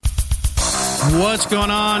What's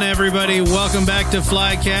going on, everybody? Welcome back to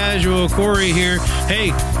Fly Casual. Corey here. Hey,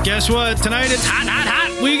 guess what? Tonight it's hot, hot,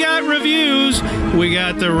 hot. We got reviews. We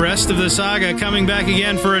got the rest of the saga coming back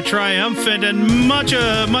again for a triumphant and much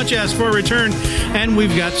asked for return. And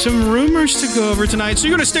we've got some rumors to go over tonight. So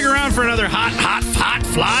you're going to stick around for another hot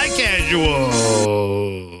Fly Casual.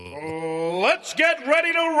 Let's get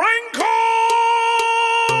ready to wrinkle!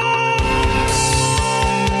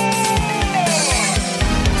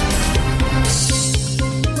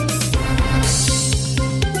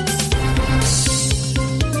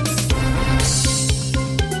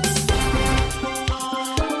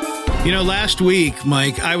 You know, last week,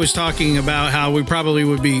 Mike, I was talking about how we probably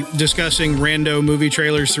would be discussing rando movie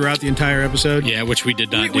trailers throughout the entire episode. Yeah, which we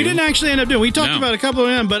did not do. We didn't actually end up doing. We talked about a couple of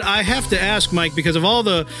them, but I have to ask, Mike, because of all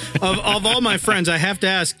the of all my friends, I have to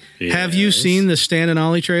ask: Have you seen the Stan and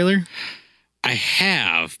Ollie trailer? I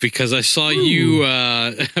have, because I saw you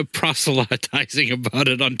proselytizing about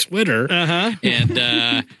it on Twitter. And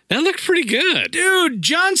that looked pretty good. Dude,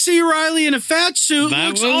 John C. Reilly in a fat suit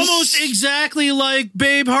looks almost exactly like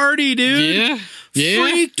Babe Hardy, dude. Yeah.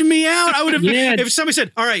 Freaked me out. I would have, if somebody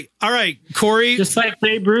said, all right, Corey. Just like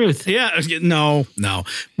Babe Ruth. Yeah, no.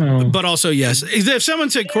 But also, yes. If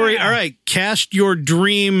someone said, Corey, all right, cast your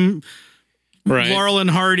dream Laurel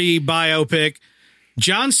and Hardy biopic,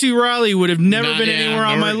 John C. Reilly would have never been anywhere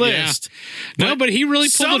on my list. Yeah. No, but he really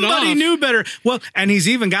pulled it off. Somebody knew better. Well, and he's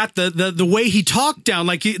even got the way he talked down.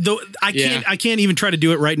 Like I can't even try to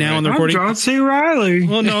do it right now on the recording. I'm John C. Reilly.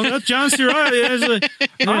 Well, no, that's John C. Reilly.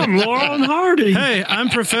 I'm Laurel and Hardy. Hey, I'm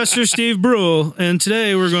Professor Steve Brule, and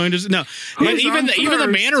today we're going to But even the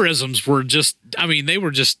mannerisms were just. I mean, they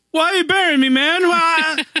were just. Why are you burying me, man? Well,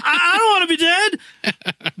 I don't want to be dead.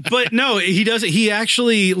 But no, he doesn't. He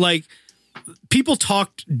actually people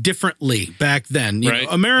talked differently back then. You know,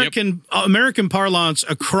 American parlance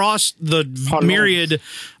across the myriad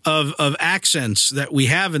of accents that we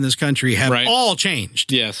have in this country have all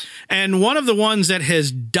changed. Yes. And one of the ones that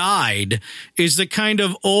has died is the kind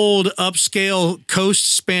of old upscale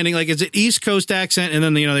coast spanning, like it's an East Coast accent, and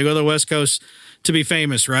then they go to the West Coast to be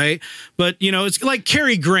famous, right? But, it's like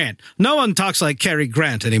Cary Grant. No one talks like Cary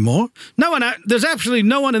Grant anymore. There's absolutely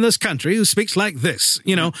no one in this country who speaks like this,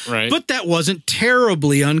 Right. But that wasn't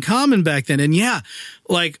terribly uncommon back then. And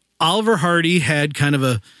Oliver Hardy had kind of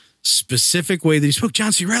a specific way that he spoke.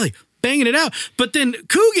 John C. Reilly, banging it out. But then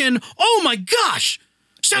Coogan, oh my gosh,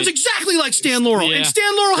 sounds exactly like Stan Laurel. Yeah. And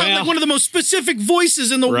Stan Laurel had one of the most specific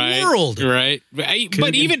voices in the world. Right.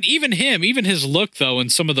 But even him, even his look, though, in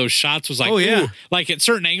some of those shots was like, ooh, like at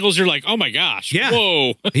certain angles, you're like, oh my gosh. Yeah.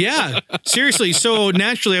 Whoa. Yeah. Seriously. So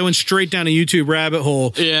naturally, I went straight down a YouTube rabbit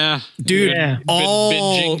hole. Yeah. Dude,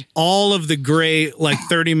 all of the great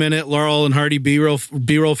 30-minute Laurel and Hardy B-roll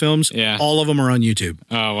films, all of them are on YouTube.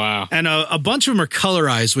 Oh, wow. And a bunch of them are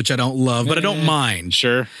colorized, which I don't love, but I don't mind.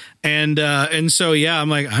 Sure. And so, I'm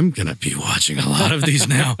like, I'm going to be watching a lot of these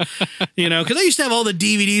now, because I used to have all the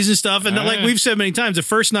DVDs and stuff. And like we've said many times, the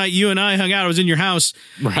first night you and I hung out, I was in your house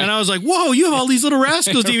and I was like, whoa, you have all these Little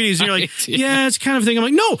Rascals DVDs. And you're like, yeah, it's kind of thing. I'm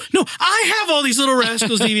like, no, I have all these Little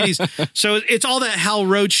Rascals DVDs. So it's all that Hal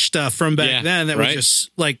Roach stuff from back then that was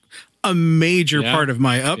just a major part of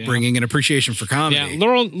my upbringing and appreciation for comedy. Yeah,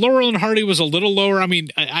 Laurel and Hardy was a little lower. I mean,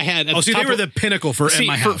 I had they were the pinnacle in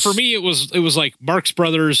my house. For me, it was like Marx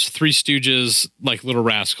Brothers, Three Stooges, like Little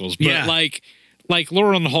Rascals, but like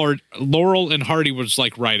Laurel and Hardy was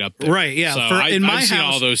right up there. Right, yeah. So in my I've seen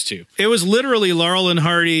house, all those two. It was literally Laurel and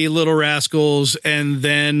Hardy, Little Rascals, and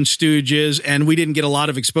then Stooges, and we didn't get a lot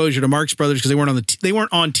of exposure to Marx Brothers because they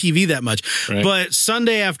weren't on TV that much. Right. But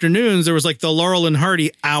Sunday afternoons there was the Laurel and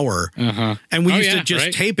Hardy hour, and we used to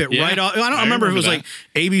just tape it right off. I don't remember if it was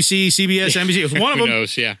ABC, CBS, NBC. It was one of them. Who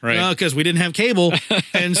knows? Yeah, right. Because we didn't have cable,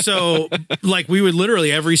 and so we would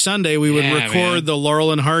literally every Sunday we would record the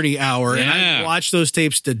Laurel and Hardy hour, and I watched those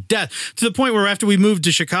tapes to death, to the point where after we moved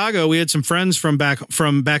to Chicago, we had some friends from back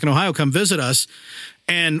in Ohio come visit us,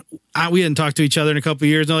 and we hadn't talked to each other in a couple of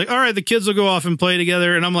years. And they're like, all right, the kids will go off and play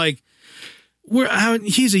together. And I'm like,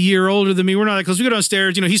 he's a year older than me. We're not that close. We go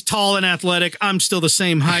downstairs. He's tall and athletic. I'm still the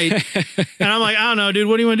same height. And I'm like, I don't know, dude.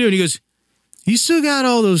 What do you want to do? And he goes, you still got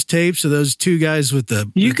all those tapes of those two guys with the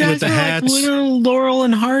hats. Like little Laurel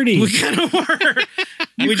and Hardy. We kind of were.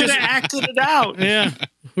 We just acted it out. Yeah,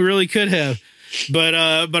 we really could have. But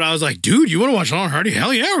I was like, dude, you want to watch Laurel and Hardy?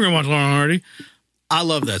 Hell yeah, we're gonna watch Laurel and Hardy. I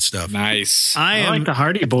love that stuff. Nice. I like the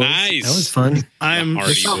Hardy Boys. Nice. That was fun. I'm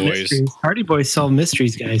Hardy Boys. Hardy Boys solve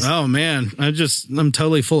mysteries, guys. Oh man, I'm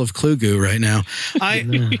totally full of clue goo right now.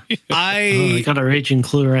 I got a raging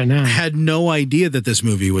clue right now. had no idea that this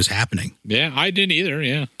movie was happening. Yeah, I didn't either.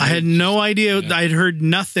 Yeah, I had no idea. Yeah. I'd heard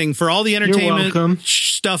nothing for all the entertainment welcome.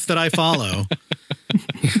 stuff that I follow.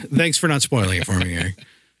 Thanks for not spoiling it for me, Eric.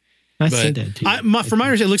 I said that too. From my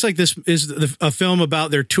understanding, it looks like this is a film about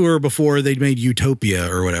their tour before they made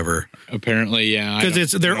Utopia or whatever. Apparently, yeah.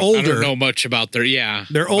 Because they're older. I don't know much about their,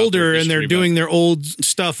 They're older and they're doing their old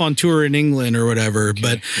stuff on tour in England or whatever. Okay,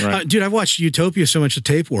 but, right. Dude, I watched Utopia so much the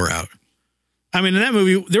tape wore out. I mean, in that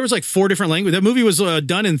movie, there was like 4 different languages. That movie was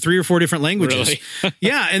done in 3 or 4 different languages. Really?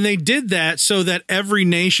 Yeah, and they did that so that every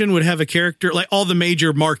nation would have a character, like all the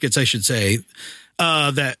major markets, I should say,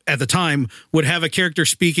 that at the time would have a character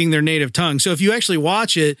speaking their native tongue. So if you actually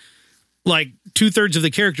watch it, like 2/3 of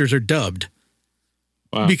the characters are dubbed.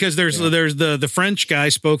 Wow. Because there's the French guy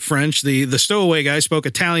spoke French, the stowaway guy spoke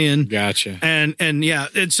Italian. Gotcha.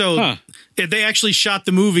 And so they actually shot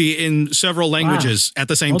the movie in several languages at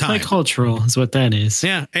the same time. Multicultural is what that is.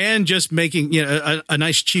 Yeah, and just making a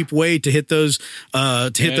nice cheap way to hit those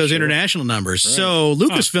international numbers. Right. So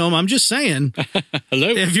Lucasfilm, I'm just saying, hello,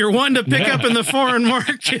 if you're wanting to pick up in the foreign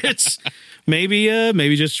markets.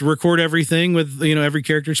 Maybe just record everything with every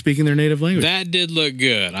character speaking their native language. That did look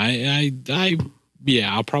good.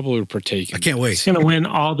 Yeah, I'll probably partake. I can't wait. It's going to win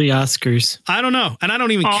all the Oscars. I don't know. And I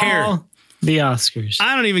don't even care. The Oscars.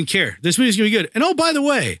 I don't even care. This movie's going to be good. And by the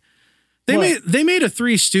way, they made a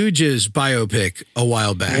Three Stooges biopic a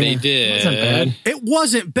while back. They did. It wasn't bad. It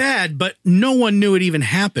wasn't bad, but no one knew it even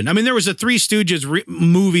happened. I mean, there was a Three Stooges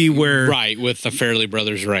movie where... Right, with the Farrelly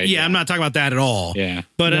brothers, right. Yeah, I'm not talking about that at all. Yeah.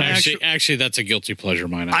 But no, actually, that's a guilty pleasure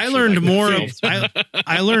of mine. I learned more...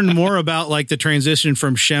 I learned more about like the transition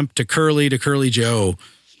from Shemp to Curly Joe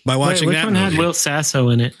by watching that movie. Which one had Will Sasso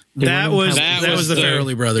in it? That was the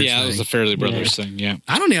Farrelly brothers thing. Yeah, it was the Farrelly brothers thing, yeah.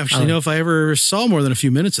 I don't actually know if I ever saw more than a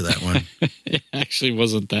few minutes of that one. It actually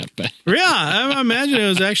wasn't that bad. Yeah, I imagine it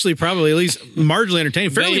was actually probably at least marginally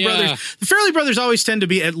entertaining. The Farrelly brothers always tend to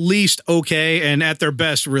be at least okay and at their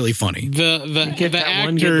best really funny. The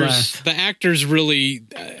actors really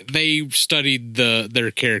they studied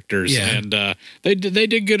their characters and they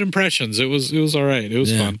did good impressions. It was all right. It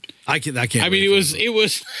was fun. I can't. I mean, it was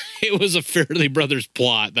a Farrelly brothers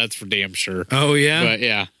plot. That's for damn sure. Oh yeah, but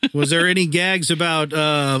yeah. Was there any gags about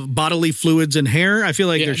bodily fluids and hair? I feel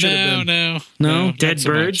like there should have been. No, dead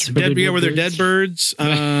birds. Were there dead birds?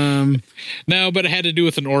 No, but it had to do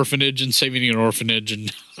with an orphanage and saving an orphanage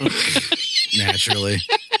and naturally.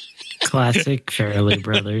 Classic Farrelly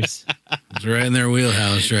brothers. It's right in their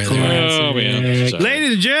wheelhouse, right there. Oh man!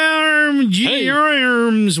 Ladies and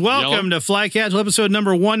germs, welcome to Fly Casual episode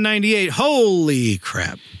number 198. Holy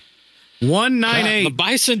crap! 198. The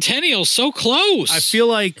bicentennial so close. I feel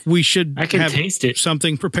like we should have taste it.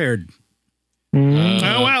 Something prepared. Oh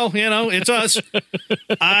well, it's us.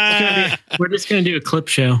 We're just gonna do a clip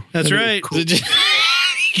show. That's right. Cool. Do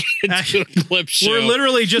a clip show. We're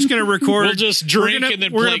literally just going to record. We'll just drink and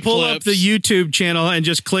then we're going to pull up the YouTube channel and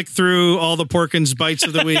just click through all the Porkins bites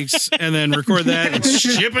of the weeks and then record that and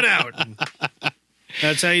ship it out.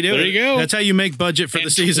 That's how you do it. There you go. That's how you make budget for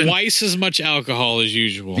the season. Twice as much alcohol as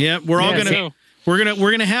usual. Yeah, we're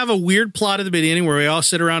gonna have a weird plot at the beginning where we all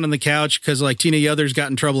sit around on the couch because like Tina Yothers got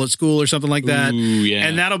in trouble at school or something like that. Ooh, yeah.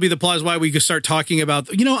 And that'll be the plot is why we could start talking about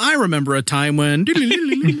I remember a time when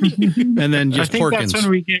and then just Porkins. That's when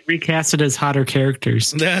we get recasted as hotter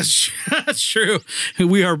characters. That's true.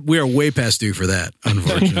 We are way past due for that,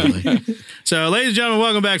 unfortunately. So, ladies and gentlemen,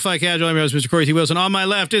 welcome back to Fly Casual. I'm your host, Mr. Corey T. Wilson. On my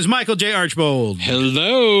left is Michael J. Archbold.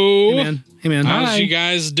 Hello. Hey man. How's you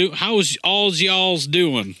guys do? How's all y'all's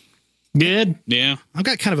doing? Good. Yeah. I've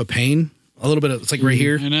got kind of a pain. A little bit of, it's like right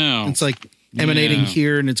here. I know. It's like emanating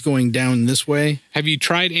here and it's going down this way. Have you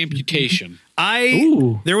tried amputation?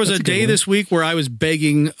 There was a day this week where I was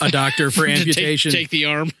begging a doctor for amputation. Take the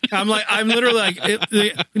arm. I'm literally like,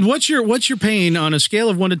 what's your pain on a scale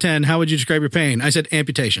of 1 to 10? How would you describe your pain? I said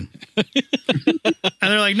amputation.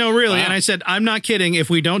 And they're like, no, really. Wow. And I said, I'm not kidding.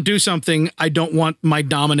 If we don't do something, I don't want my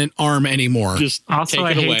dominant arm anymore. Just also,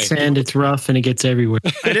 take it away. Hate sand. It's rough and it gets everywhere.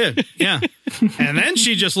 I did. Yeah. And then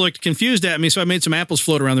she just looked confused at me. So I made some apples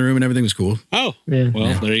float around the room and everything was cool. Oh,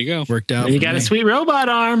 well, there you go. Worked out. You got a sweet robot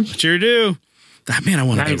arm. Sure do. Man, I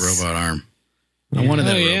wanted that robot arm. I wanted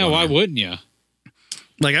that. Yeah, why wouldn't you?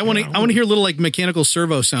 Like I want to hear little like mechanical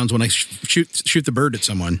servo sounds when I shoot the bird at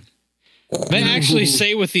someone. They actually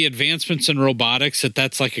say with the advancements in robotics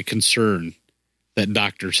that's like a concern that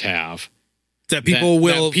doctors have. That people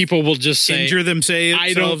will just say injure themselves.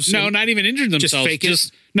 I don't. No, not even injure themselves. Just fake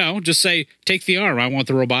it. Just say take the arm. I want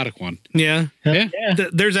the robotic one. Yeah.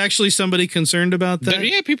 There's actually somebody concerned about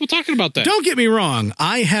that. People talking about that. Don't get me wrong.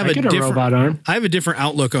 I have a different robot arm. I have a different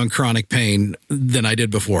outlook on chronic pain than I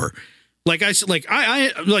did before. Like I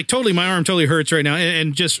totally, my arm totally hurts right now.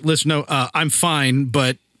 And just listen, no, I'm fine,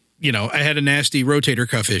 but I had a nasty rotator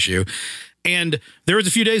cuff issue, and there was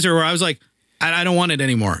a few days there where I was like, I don't want it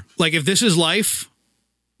anymore. Like, if this is life,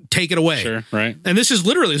 take it away. Sure, right. And this is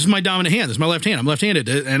my dominant hand. This is my left hand. I'm left-handed.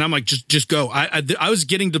 And I'm like, just go. I was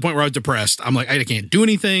getting to the point where I was depressed. I'm like, I can't do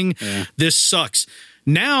anything. Yeah. This sucks.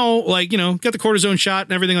 Now, got the cortisone shot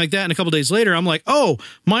and everything like that. And a couple days later, I'm like, oh,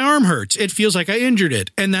 my arm hurts. It feels like I injured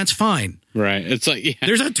it. And that's fine. Right. It's like,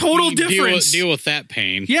 there's a total difference. Deal with that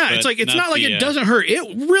pain. Yeah. It's like, it's not like it doesn't hurt.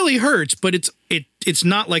 It really hurts, but it's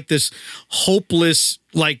not like this hopeless,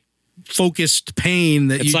 focused pain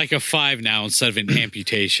that it's like a 5 now instead of an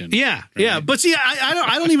amputation. Yeah. Right? Yeah. But see,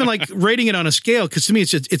 I don't even like rating it on a scale, because to me,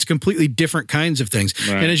 it's completely different kinds of things.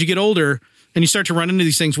 Right. And as you get older and you start to run into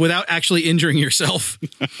these things without actually injuring yourself,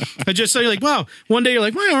 I just say, like, wow, one day you're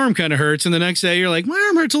like, my arm kind of hurts. And the next day you're like, my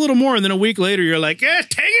arm hurts a little more. And then a week later you're like,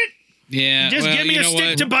 take it. Yeah. Just give me a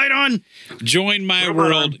stick to bite on. Join my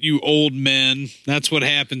world, you old men. That's what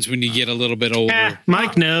happens when you get a little bit older.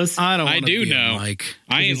 Mike knows. I do know. Mike.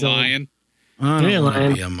 I ain't lying. I don't want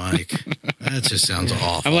to be a Mike. That just sounds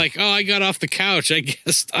awful. I'm like, I got off the couch. I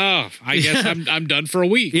guess I'm done for a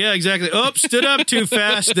week. Yeah, exactly. Oh, stood up too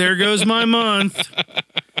fast. There goes my month.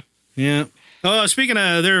 Yeah. Oh, speaking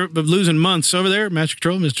of, they're losing months over there. Master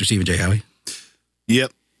Control, Mr. Stephen J. Howie.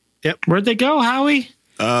 Yep. Where'd they go, Howie?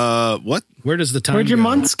 What? Where does the time Where'd your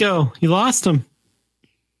months go? You lost them.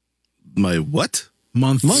 My what?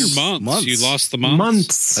 Months. Your months. You lost the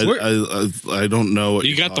months. I don't know what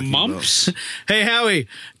you got the mumps. Hey, Howie,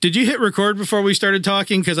 did you hit record before we started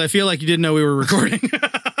talking? Because I feel like you didn't know we were recording.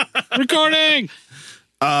 Recording.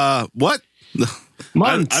 What?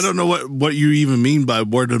 Months. I don't know what you even mean by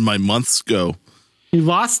where did my months go? You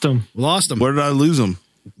lost them. Where did I lose them?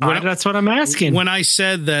 That's what I'm asking. When I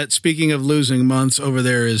said that, speaking of losing months, over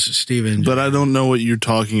there is Steven. But I don't know what you're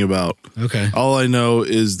talking about. Okay. All I know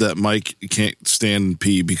is that Mike can't stand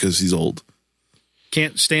pee because he's old.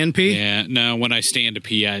 Can't stand pee? Yeah. No, when I stand to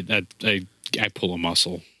pee, I pull a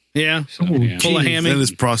muscle. Yeah. So, yeah. Pull a hammy. And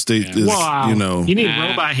his prostate is, You need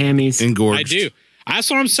robot hammies. Engorged. I do.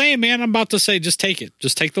 That's what I'm saying, man. I'm about to say, just take it.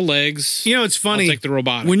 Just take the legs. It's funny. I'll take the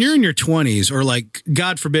robotics. When you're in your 20s, or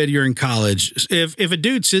God forbid you're in college, if a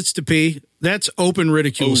dude sits to pee, that's open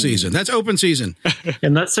ridicule season. That's open season.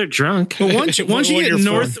 Unless they're drunk. But once you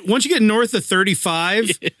get north of 35,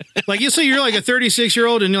 you say you're like a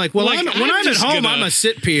 36-year-old and you're like, well, when I'm at home, I'm a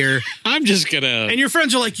sit peer. I'm just gonna. And your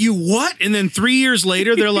friends are like, you what? And then 3 years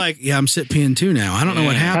later, they're like, yeah, I'm sit peeing too now. I don't know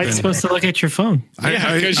what happened. How are you supposed to look at your phone?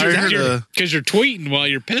 Because you're tweeting while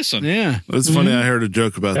you're pissing. Yeah. It's funny. I heard a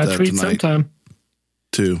joke about that tweet tonight. Sometime.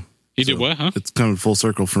 Too. You did what, huh? It's coming full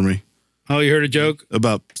circle for me. Oh, you heard a joke?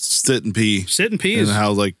 About sit and pee. Sit and pee and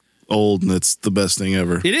how old, and it's the best thing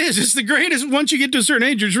ever. It is. It's the greatest. Once you get to a certain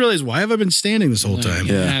age, you just realize, why have I been standing this whole time?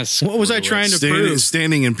 Yeah. What was I trying to prove?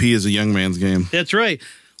 Standing and pee is a young man's game. That's right.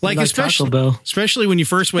 Especially when you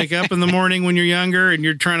first wake up in the morning when you're younger and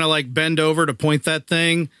you're trying to bend over to point that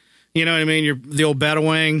thing. You know what I mean? You're the old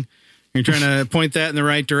batawang. You're trying to point that in the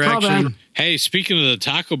right direction. Hey, speaking of the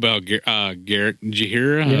Taco Bell, Garrett, did you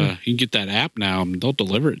hear? You can get that app now. And they'll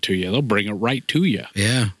deliver it to you. They'll bring it right to you.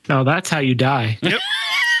 Yeah. No, that's how you die. Yep.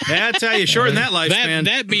 That's how you shorten that lifespan.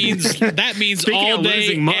 That means all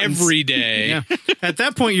day, every day. Yeah. At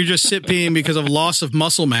that point, you're just sit peeing because of loss of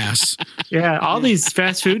muscle mass. Yeah. All these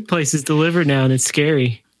fast food places deliver now, and it's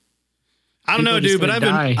scary. I don't know, dude, but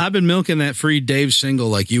I've been milking that free Dave single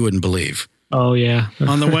like you wouldn't believe. Oh, yeah.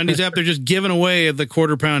 On the Wendy's app, they're just giving away the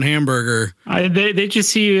quarter-pound hamburger. They just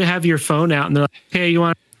see you have your phone out, and they're like, hey, you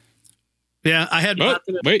want... Yeah, I had...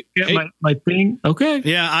 wait. Hey. My thing? Okay.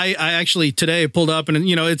 Yeah, I actually today pulled up, and,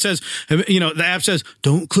 it says, the app says,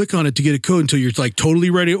 don't click on it to get a code until you're, totally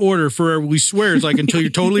ready to order for, we swear, it's until you're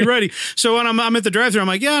totally ready. So when I'm at the drive-thru, I'm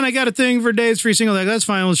like, yeah, and I got a thing for Dave's free single. That's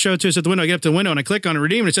fine. Let's show it to us at the window. I get up to the window, and I click on it,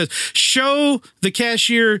 redeem, and it says, show the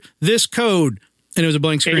cashier this code. And it was a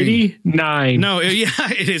blank screen. 89. No,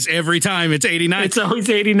 it is every time. It's 89. It's always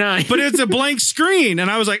 89. But it's a blank screen.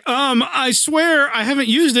 And I was like, I swear I haven't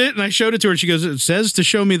used it. And I showed it to her. She goes, it says to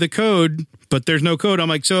show me the code, but there's no code. I'm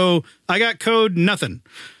like, so I got code, nothing.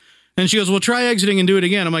 And she goes, well, try exiting and do it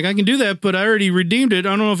again. I'm like, I can do that, but I already redeemed it. I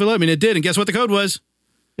don't know if it let me. And it did. And guess what the code was?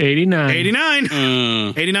 89.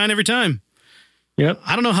 89 every time. Yep.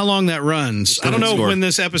 I don't know how long that runs. I don't know when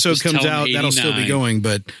this episode comes out. That'll still be going,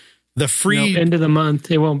 but... The free end of the month.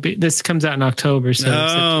 It won't be. This comes out in October.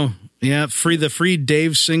 So yeah, the free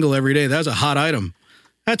Dave single every day. That's a hot item.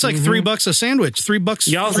 That's like $3 a sandwich.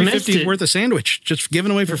 $3, Y'all $3.50 worth of sandwich, just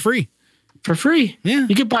given away for free. For free, yeah.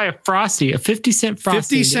 You could buy a Frosty, a 50-cent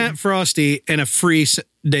Frosty, 50-cent Frosty, and a free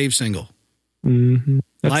Dave single. Mm-hmm.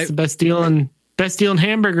 That's the best deal in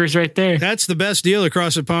hamburgers right there. That's the best deal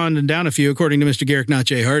across the pond and down a few, according to Mr. Garrick, not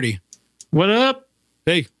Jay Hardy. What up?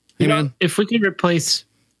 Hey, man. If we could replace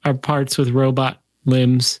our parts with robot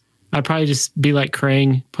limbs, I'd probably just be like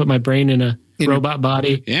Krang, put my brain in a robot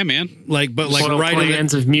body. Yeah, man. Like right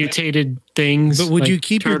plans of mutated things. But would you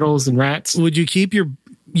keep turtles and rats? Would you keep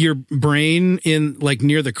your brain in like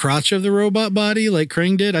near the crotch of the robot body like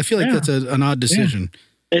Krang did? I feel like that's an odd decision.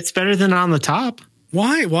 Yeah. It's better than on the top.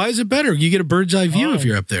 Why? Why is it better? You get a bird's eye view if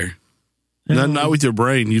you're up there. Not with your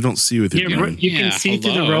brain. You don't see with your brain. You can see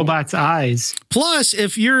through the robot's eyes. Plus,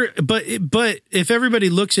 if if everybody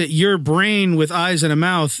looks at your brain with eyes and a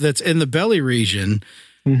mouth that's in the belly region,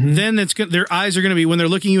 then their eyes are going to be, when they're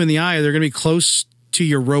looking you in the eye, they're going to be close to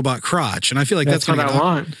your robot crotch, and I feel like that's what I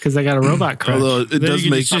want because I got a robot crotch. Although it does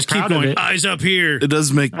make just keep going eyes up here. It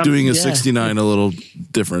does make doing a 69 a little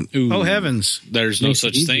different. Ooh, oh heavens! There's no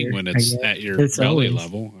such thing when it's at your belly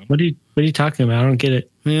level. What are you talking about? I don't get it.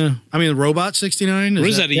 Yeah, I mean, robot 69. What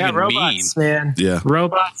does that even robots, mean? Man. Yeah,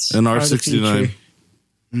 robots and R69.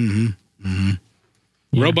 Yeah.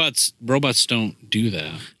 Robots don't do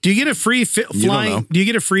that. Do you get a free flying? Do you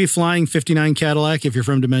get a free flying 59 Cadillac if you're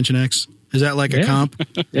from Dimension X? Is that like a comp?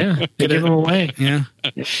 Yeah, they give them away. Yeah,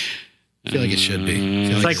 I feel like it should be.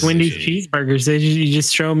 It's like Wendy's cheeseburgers. You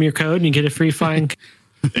just show them your code and you get a free flying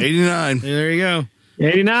 89. There you go.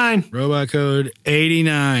 89. Robot code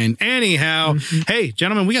 89. Anyhow, hey,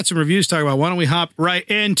 gentlemen, we got some reviews to talk about. Why don't we hop right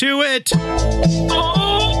into it?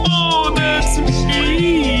 Oh, that's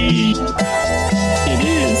me. It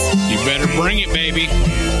is. You better bring it, baby.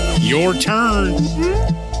 Your turn,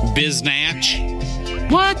 Biznatch.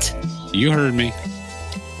 What? You heard me.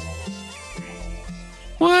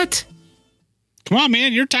 What? Come on,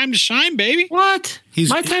 man. Your time to shine, baby. What?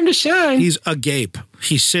 My time to shine. He's agape.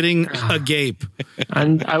 He's sitting agape.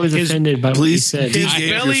 I was offended by what he said. His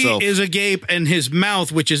belly is agape, and his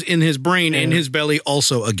mouth, which is in his brain, and his belly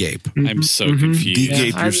also agape. I'm so confused.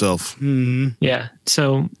 Degape yourself. Yeah.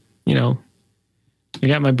 So, I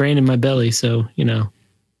got my brain in my belly. So,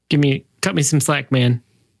 cut me some slack, man.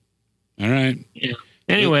 All right. Yeah.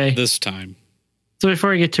 Anyway. This time. So before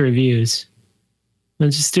we get to reviews,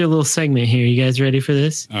 let's just do a little segment here. You guys ready for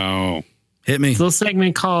this? Oh. Hit me. It's a little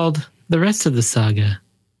segment called The Rest of the Saga.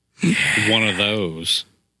 One of those.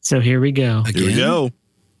 So here we go. Here we go.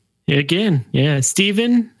 Again. Yeah.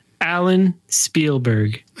 Steven Allen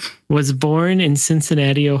Spielberg was born in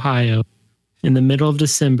Cincinnati, Ohio in the middle of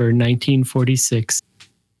December 1946.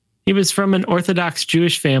 He was from an Orthodox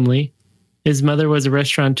Jewish family. His mother was a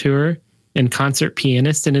restaurateur and concert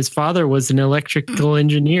pianist, and his father was an electrical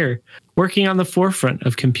engineer working on the forefront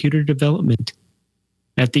of computer development.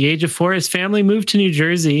 At the age of 4, his family moved to New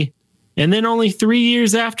Jersey, and then only 3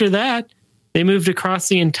 years after that, they moved across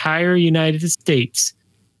the entire United States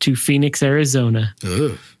to Phoenix, Arizona.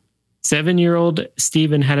 Ugh. 7-year-old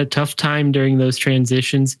Stephen had a tough time during those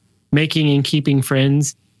transitions, making and keeping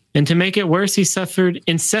friends. And to make it worse, he suffered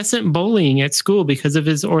incessant bullying at school because of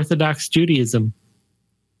his Orthodox Judaism.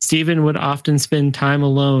 Stephen would often spend time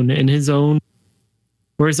alone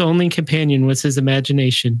where his only companion was his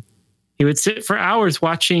imagination. He would sit for hours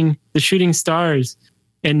watching the shooting stars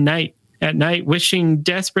at night, wishing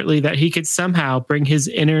desperately that he could somehow bring his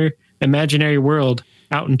inner imaginary world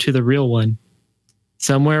out into the real one.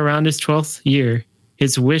 Somewhere around his 12th year,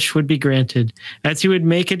 his wish would be granted, as he would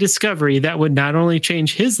make a discovery that would not only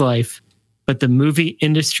change his life, but the movie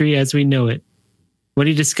industry as we know it. What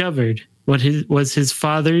he discovered was his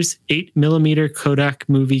father's 8mm Kodak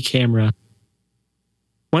movie camera.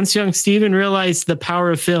 Once young Stephen realized the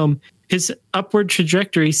power of film, his upward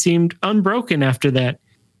trajectory seemed unbroken after that.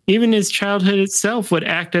 Even his childhood itself would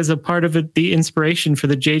act as a part of the inspiration for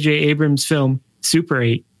the J.J. Abrams film Super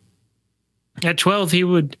 8. At 12, he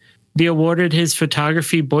would be awarded his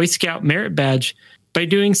photography Boy Scout merit badge by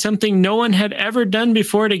doing something no one had ever done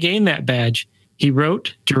before to gain that badge. He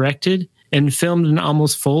wrote, directed, and filmed an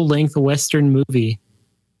almost full-length Western movie.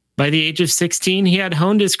 By the age of 16, he had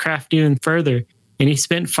honed his craft even further, and he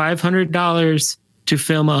spent $500 to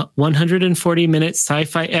film a 140-minute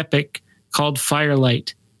sci-fi epic called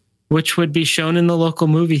Firelight, which would be shown in the local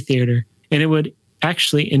movie theater, and it would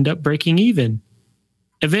actually end up breaking even.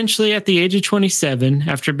 Eventually, at the age of 27,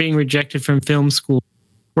 after being rejected from film school,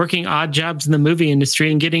 working odd jobs in the movie industry,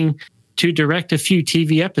 and getting to direct a few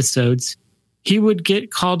TV episodes, he would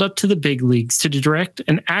get called up to the big leagues to direct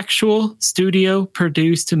an actual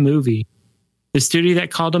studio-produced movie. The studio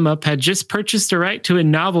that called him up had just purchased a right to a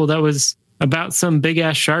novel that was about some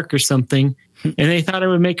big-ass shark or something, and they thought it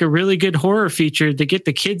would make a really good horror feature to get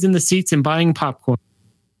the kids in the seats and buying popcorn.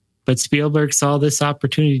 But Spielberg saw this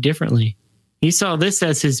opportunity differently. He saw this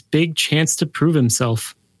as his big chance to prove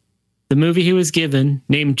himself. The movie he was given,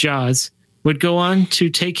 named Jaws, would go on to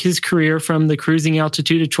take his career from the cruising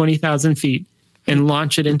altitude of 20,000 feet and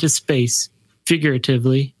launch it into space,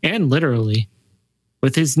 figuratively and literally.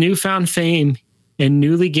 With his newfound fame and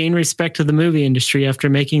newly gained respect to the movie industry after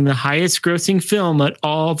making the highest grossing film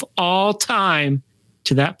of all time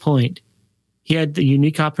to that point, he had the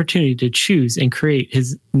unique opportunity to choose and create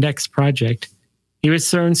his next project. He was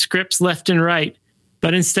thrown scripts left and right,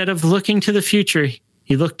 but instead of looking to the future,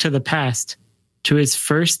 he looked to the past, to his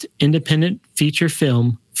first independent feature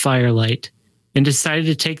film, Firelight, and decided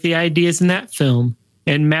to take the ideas in that film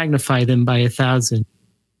and magnify them by 1,000.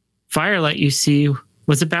 Firelight, you see,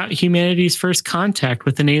 was about humanity's first contact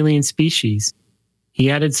with an alien species.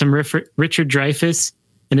 He added some Richard Dreyfuss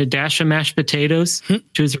and a dash of mashed potatoes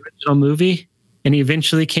to his original movie, and he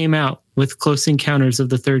eventually came out with Close Encounters of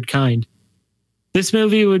the Third Kind. This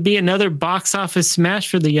movie would be another box office smash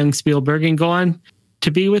for the young Spielberg and go on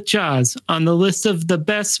to be with Jaws on the list of the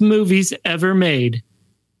best movies ever made.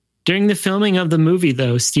 During the filming of the movie,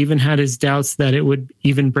 though, Steven had his doubts that it would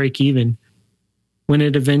even break even when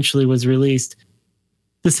it eventually was released.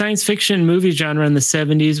 The science fiction movie genre in the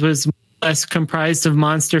 70s was less comprised of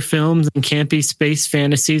monster films and campy space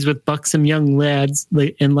fantasies with buxom young lads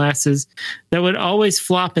and lasses that would always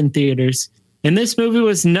flop in theaters. And this movie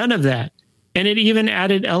was none of that. And it even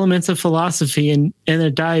added elements of philosophy and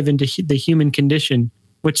a dive into the human condition,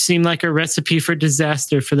 which seemed like a recipe for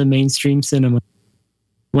disaster for the mainstream cinema.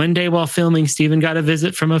 One day while filming, Steven got a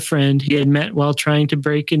visit from a friend he had met while trying to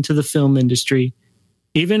break into the film industry.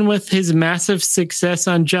 Even with his massive success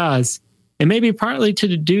on Jaws, and maybe partly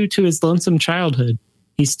due to his lonesome childhood,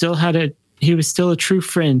 he was still a true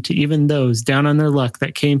friend to even those down on their luck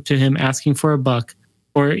that came to him asking for a buck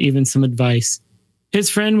or even some advice. His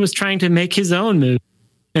friend was trying to make his own movie,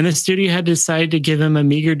 and the studio had decided to give him a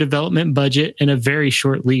meager development budget and a very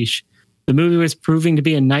short leash. The movie was proving to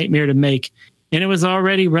be a nightmare to make, and it was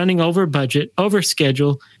already running over budget, over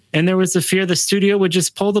schedule, and there was the fear the studio would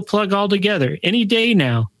just pull the plug altogether any day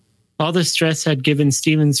now. All the stress had given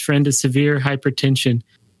Steven's friend a severe hypertension,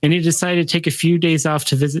 and he decided to take a few days off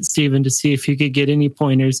to visit Steven to see if he could get any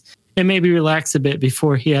pointers and maybe relax a bit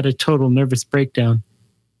before he had a total nervous breakdown.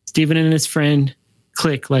 Steven and his friend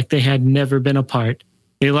clicked like they had never been apart.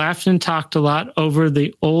 They laughed and talked a lot over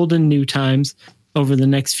the old and new times over the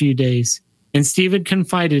next few days, and Steven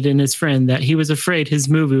confided in his friend that he was afraid his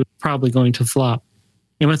movie was probably going to flop.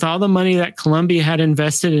 And with all the money that Columbia had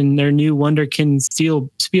invested in their new wonderkin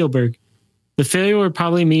Spielberg, the failure would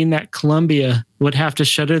probably mean that Columbia would have to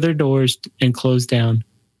shutter their doors and close down.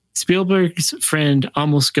 Spielberg's friend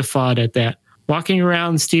almost guffawed at that. Walking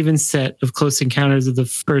around Steven's set of Close Encounters of the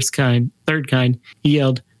Third Kind, he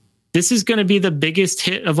yelled, "This is going to be the biggest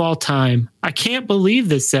hit of all time. I can't believe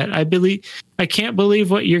this set. I can't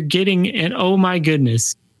believe what you're getting, and oh my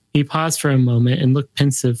goodness." He paused for a moment and looked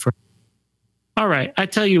pensive. All right, I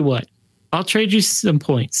tell you what, I'll trade you some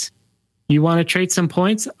points. You want to trade some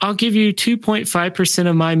points? I'll give you 2.5%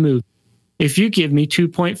 of my movie if you give me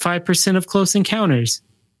 2.5% of Close Encounters.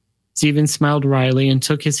 Steven smiled wryly and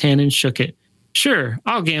took his hand and shook it. Sure,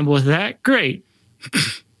 I'll gamble with that. Great.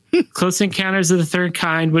 Close Encounters of the Third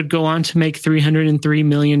Kind would go on to make $303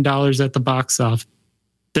 million at the box office.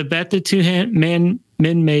 The bet the two men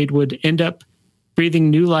made would end up breathing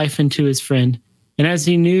new life into his friend. And as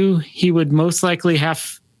he knew he would most likely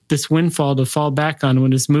have this windfall to fall back on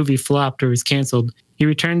when his movie flopped or was canceled, he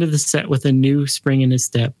returned to the set with a new spring in his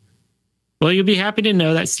step. Well, you'll be happy to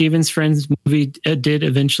know that Steven's friend's movie did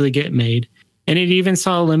eventually get made, and it even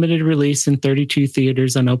saw a limited release in 32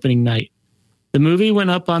 theaters on opening night. The movie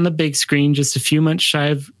went up on the big screen just a few months shy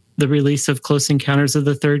of the release of Close Encounters of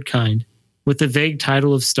the Third Kind, with the vague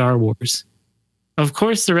title of Star Wars. Of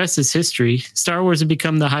course, the rest is history. Star Wars had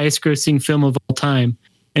become the highest-grossing film of all time,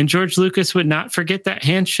 and George Lucas would not forget that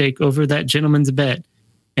handshake over that gentleman's bet.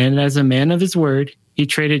 And as a man of his word, he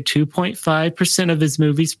traded 2.5% of his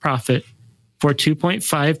movie's profit for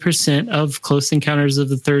 2.5% of Close Encounters of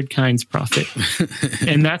the Third Kind's profit.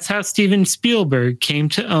 And that's how Steven Spielberg came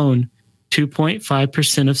to own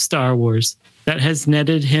 2.5% of Star Wars. That has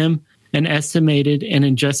netted him an estimated and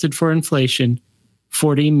adjusted for inflation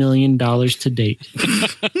 $40 million to date.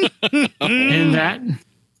 And that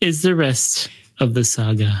is the rest of the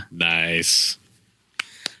saga. Nice.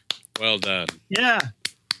 Well done. Yeah.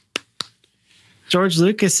 George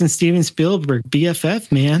Lucas and Steven Spielberg,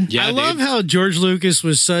 BFF, man. Yeah, I love how George Lucas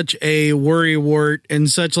was such a worrywart and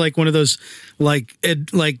such like one of those like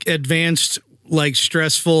advanced, like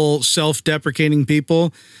stressful, self-deprecating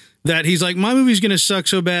people that he's like, my movie's going to suck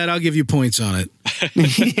so bad, I'll give you points on it.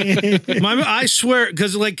 I swear,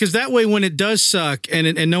 because that way when it does suck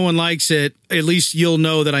and no one likes it, at least you'll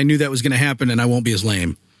know that I knew that was going to happen and I won't be as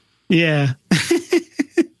lame. Yeah.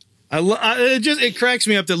 It cracks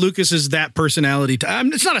me up that Lucas is that personality.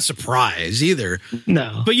 It's not a surprise either.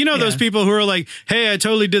 No. But those people who are like, hey, I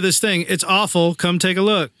totally did this thing. It's awful. Come take a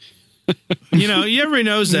look. Everybody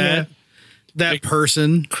knows that. Yeah. That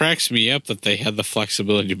person cracks me up that they had the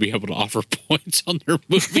flexibility to be able to offer points on their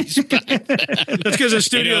movies back then. That's because the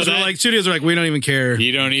studios are like, we don't even care.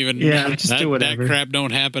 You don't even, just do whatever. That crap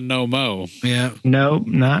don't happen no mo. Yeah. Nope,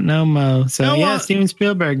 not no mo. So Steven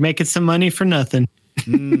Spielberg making some money for nothing.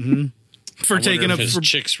 Mm-hmm. For his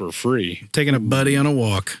chicks were free. Taking a buddy on a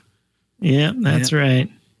walk. Yeah, that's right.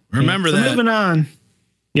 Remember that. Moving on.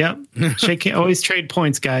 Yep. Always trade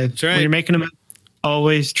points, guys. That's right. When you're making them,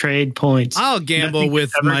 always trade points. I'll gamble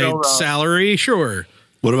with my salary. Sure.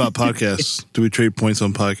 What about podcasts? Do we trade points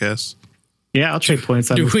on podcasts? Yeah, I'll trade points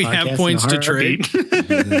on Do we have points to trade?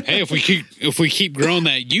 Hey, if we keep growing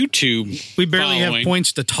that YouTube, we barely have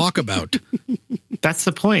points to talk about. That's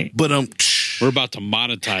the point. But we're about to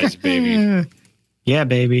monetize, baby. Yeah,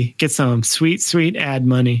 baby. Get some sweet, sweet ad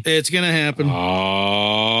money. It's going to happen.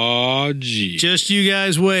 Oh, gee. Just you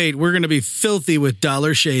guys wait. We're going to be filthy with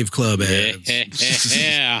Dollar Shave Club ads.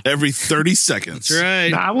 Yeah. Every 30 seconds. That's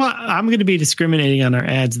right. I'm going to be discriminating on our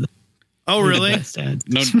ads. Oh, really?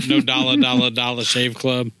 No dollar Shave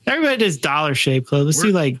Club. Everybody does Dollar Shave Club. Let's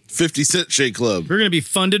do like 50-cent Shave Club. We're going to be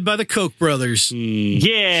funded by the Koch brothers.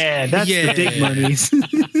 Yeah, that's the big monies.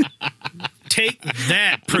 Take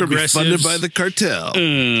that, progressives. Funded by the cartel.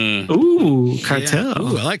 Ooh, cartel. Yeah.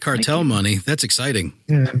 Ooh, I like cartel money. That's exciting.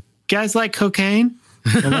 Yeah. Guys like cocaine?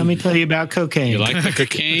 Well, let me tell you about cocaine. You like the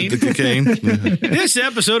cocaine? The cocaine. This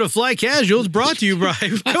episode of Fly Casual is brought to you by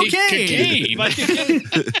cocaine.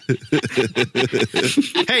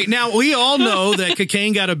 Hey, now we all know that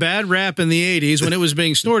cocaine got a bad rap in the 80s when it was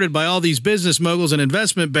being snorted by all these business moguls and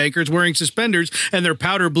investment bankers wearing suspenders and their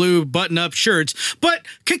powder blue button-up shirts. But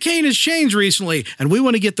cocaine has changed recently, and we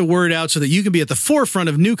want to get the word out so that you can be at the forefront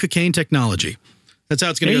of new cocaine technology. That's how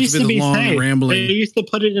it's going to go through the long rambling. They used to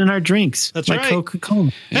put it in our drinks. That's like right.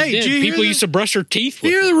 Coca-Cola. Hey, people used to brush their teeth with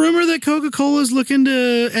it. You hear the rumor that Coca-Cola is looking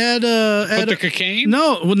to add the cocaine?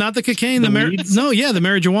 No, well, not the cocaine. The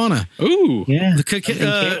marijuana. Ooh. Yeah. The cocaine.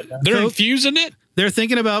 They're infusing it? They're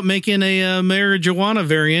thinking about making a marijuana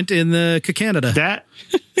variant in the Canada. That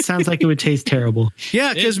sounds like it would taste terrible.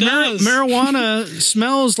 Yeah, because marijuana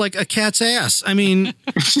smells like a cat's ass. I mean...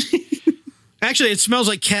 Actually, it smells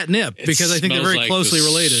like catnip because I think they're very closely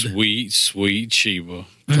related. Sweet, sweet Sheba.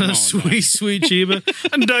 Sweet Sheba.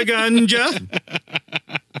 And the ganja.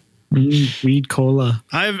 Weed cola.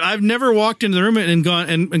 I've never walked into the room and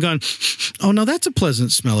gone, oh, no, that's a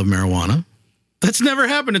pleasant smell of marijuana. That's never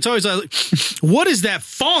happened. It's always like, what is that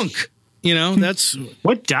funk? That's...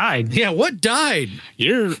 What died? Yeah, what died?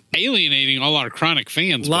 You're alienating all our chronic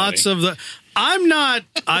fans, Lots of the...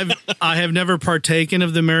 I have never partaken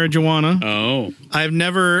of the marijuana. Oh. I've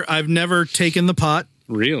never taken the pot.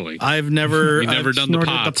 Really? I've never done the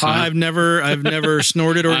pot. I've never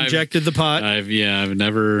snorted or injected the pot. I've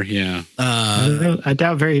never. I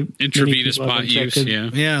doubt very intravenous pot use. Yeah.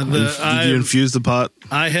 Yeah. Did you infuse the pot?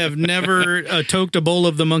 I have never toked a bowl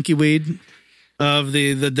of the monkey weed, of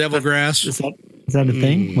the devil grass. Is that a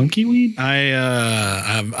thing? Monkey weed?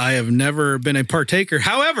 I have never been a partaker.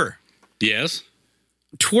 However, yes,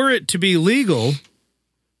 were it to be legal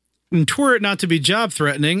and were it not to be job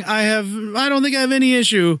threatening, I don't think I have any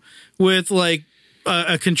issue with like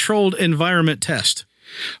a controlled environment test.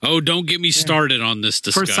 Oh, don't get me started on this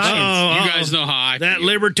discussion. For science. You guys know how I that feel.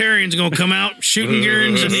 Libertarian's going to come out shooting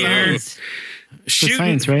guns in the air. Shooting,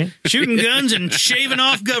 science, right? Shooting guns and shaving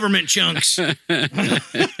off government chunks. And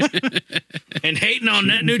hating on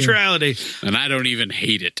net neutrality. And I don't even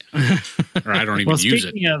hate it. Or I don't even use it.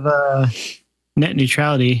 Speaking of net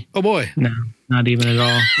neutrality. Oh, boy. No, not even at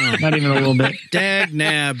all. Not even a little bit. Dag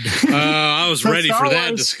nabbed. I was ready for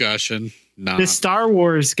that discussion. Nah. The Star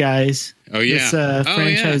Wars guys. Oh, yeah. This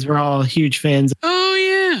franchise we're all huge fans of. Oh,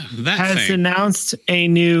 yeah. That has announced a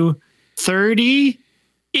new 30-issue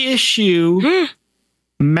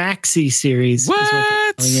maxi series. What? Is what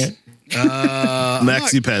they're calling it.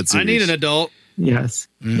 Maxi pad series. I need an adult. Yes.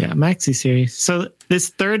 Yeah, maxi series. So this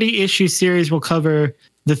 30-issue series will cover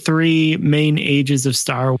the 3 main ages of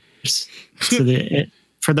Star Wars. So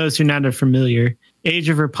for those who not are familiar, Age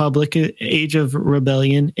of Republic, Age of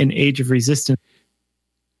Rebellion, and Age of Resistance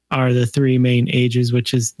are the three main ages,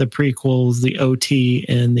 which is the prequels, the OT,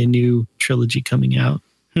 and the new trilogy coming out.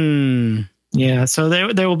 Yeah, so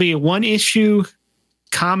there will be a one-issue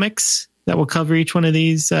comics that will cover each one of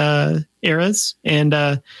these eras. And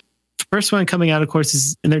the first one coming out, of course,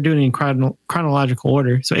 is, and they're doing it in chronological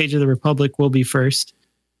order. So Age of the Republic will be first,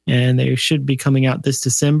 and they should be coming out this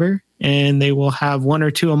December. And they will have one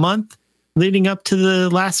or two a month leading up to the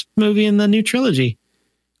last movie in the new trilogy.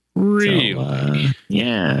 Really? So,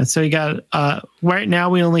 yeah. So you got, right now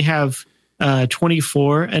we only have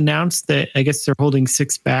 24 announced. That I guess they're holding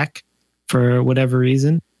 6 back for whatever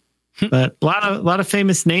reason. But a lot of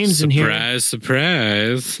famous names in here.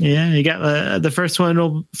 Surprise! Yeah, you got the first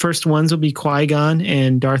ones will be Qui-Gon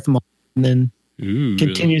and Darth Maul, and then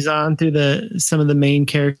continues on through some of the main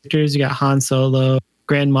characters. You got Han Solo,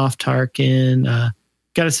 Grand Moff Tarkin,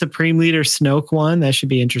 got a Supreme Leader Snoke one that should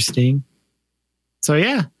be interesting. So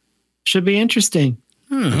yeah, should be interesting.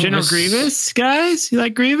 General Grievous, guys, you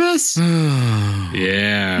like Grievous?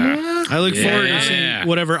 Yeah. I look forward to seeing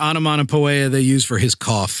whatever onomatopoeia they use for his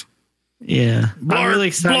cough. Yeah, I'm really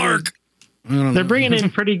excited. They're bringing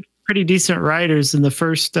in pretty decent writers in the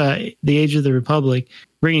first The Age of the Republic,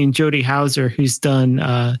 bringing Jodie Hauser, who's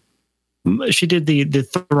done she did the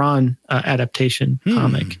Thrawn adaptation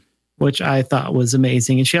comic, which I thought was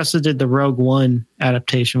amazing, and she also did the Rogue One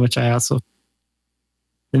adaptation, which I also.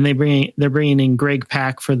 Then they're bringing in Greg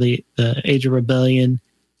Pak for the Age of Rebellion,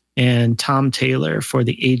 and Tom Taylor for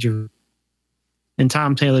the Age of. And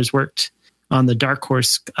Tom Taylor's worked on the Dark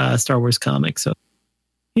Horse Star Wars comic, so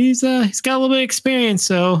he's got a little bit of experience,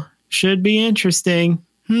 so should be interesting.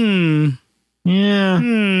 Yeah.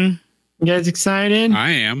 You guys excited?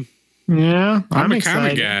 I am. Yeah, I'm a excited.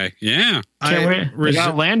 comic guy. Yeah. Can't wait. We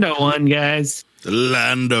got Lando one, guys.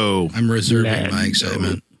 Lando. I'm reserving my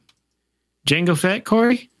excitement. Jango Fett,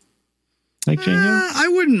 Corey? Like Jango? I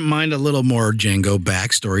wouldn't mind a little more Jango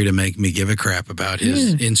backstory to make me give a crap about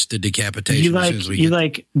his insta decapitation. You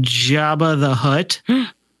like Jabba the Hutt? Heard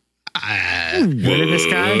of this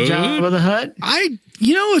guy, Jabba the Hutt?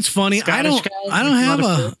 You know what's funny? Scottish I don't have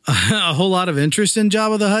a whole lot of interest in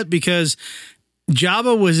Jabba the Hutt because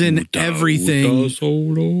Jabba was in everything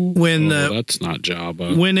when that's not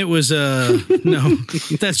Jabba. When it was no,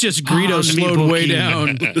 that's just Greedo slowed way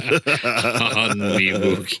down.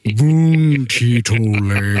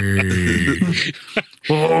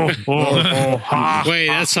 Wait,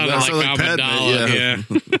 that sounded like Amidala. Yeah.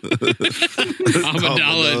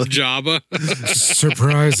 Amidala and Jabba.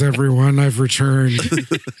 Surprise, everyone! I've returned.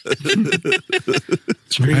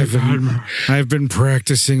 I've been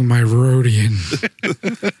practicing my Rhodian.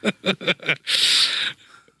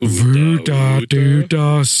 Voo-da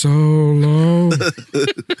doo-da solo.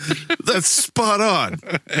 That's spot on.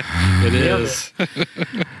 It is.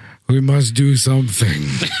 We must do something.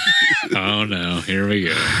 Oh no, here we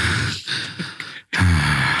go.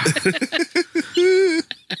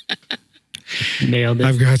 Nailed it.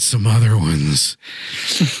 I've got some other ones.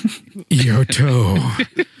 Yoto.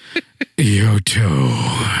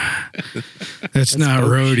 That's not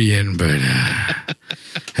Rhodian, but I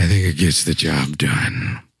think it gets the job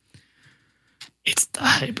done. It's the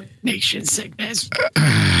hibernation sickness.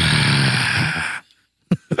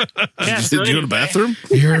 Did you go to the bathroom?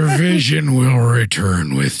 Your vision will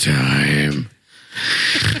return with time.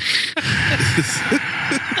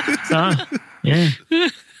 Yeah.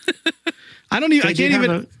 I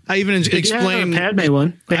can't even explain. They have a Padme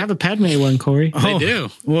one. They have a Padme one, Corey. They do.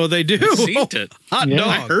 Well, they do. I've seen it. Hot Yeah. dog.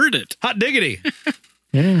 I heard it. Hot diggity.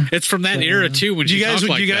 Yeah. It's from that era too. When Do you guys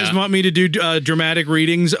want me to do dramatic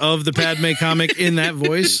readings of the Padme comic in that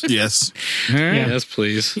voice? Yes. Yeah. Yes,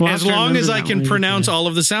 please. We'll As have to long as remember I can that one. pronounce all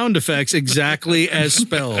of the sound effects exactly as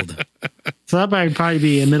spelled. So that might probably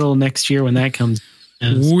be in the middle of next year when that comes.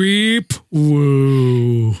 Weep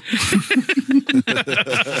woo.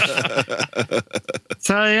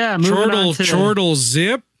 So yeah, moving on to Chortle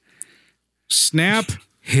zip. Snap.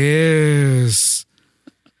 Hiss.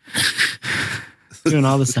 doing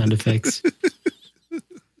all the sound effects.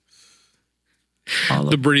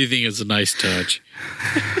 The breathing is a nice touch.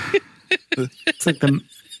 It's like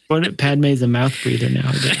Padme's a mouth breather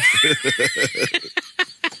nowadays.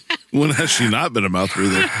 When has she not been a mouth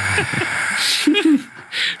breather?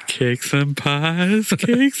 Cakes and pies,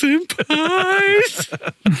 cakes and pies.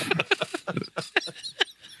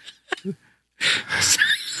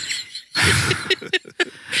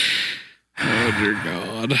 Oh, dear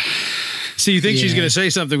God. See, you think she's going to say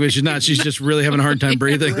something, but she's not. She's just really having a hard time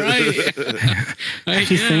breathing. Right.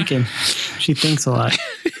 She's thinking. She thinks a lot.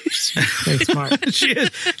 Very smart.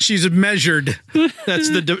 She's measured. That's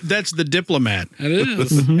the diplomat. It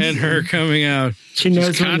is. And her coming out. She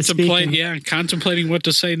knows when to speak. Contemplating what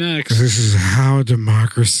to say next. This is how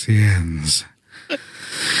democracy ends.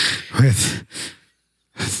 With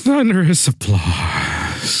thunderous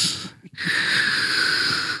applause.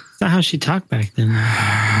 That's not how she talked back then.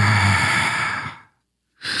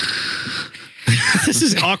 This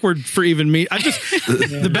is awkward for even me.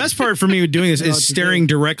 The best part for me with doing this is staring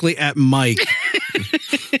directly at Mike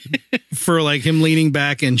for like him leaning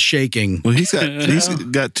back and shaking. Well, he's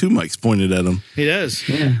got two mics pointed at him. He does.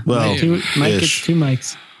 Yeah. Well, Mike gets 2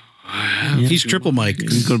 mics. Yeah. He's triple Mike.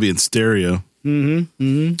 He's going to be in stereo.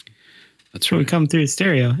 That's We come through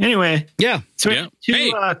stereo. Anyway. Yeah. So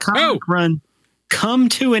comic run come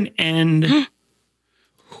to an end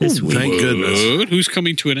this week. Thank goodness. Who's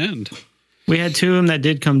coming to an end? We had 2 of them that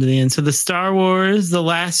did come to the end. So the Star Wars, The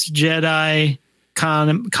Last Jedi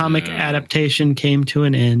comic adaptation came to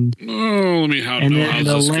an end. Oh, and then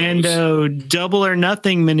the Lando Double or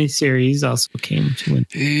Nothing miniseries also came to an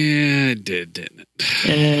end. Yeah, it did, didn't it?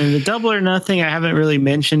 And the Double or Nothing I haven't really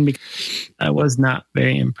mentioned because I was not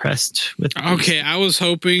very impressed with. Okay, I was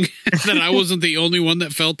hoping that I wasn't the only one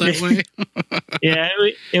that felt that way. Yeah,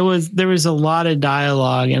 it was. There was a lot of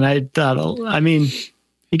dialogue, and I thought, I mean,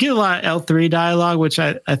 you get a lot of L3 dialogue, which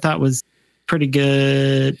I thought was pretty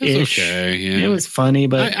good-ish. Okay, yeah. It was funny,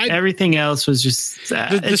 but everything else was just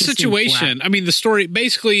the situation. I mean, the story.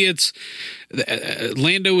 Basically, it's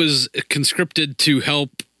Lando is conscripted to help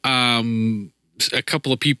a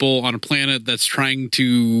couple of people on a planet that's trying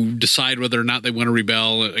to decide whether or not they want to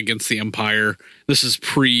rebel against the Empire. This is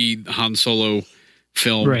pre Han Solo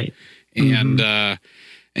film, right?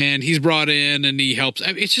 And he's brought in and he helps.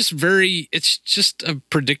 I mean, it's just a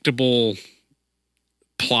predictable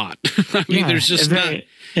plot. I mean, there's just not.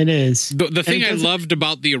 It is. The thing I loved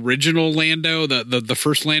about the original Lando, the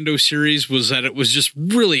first Lando series, was that it was just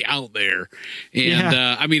really out there, and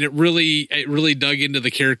I mean, it really dug into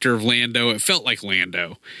the character of Lando. It felt like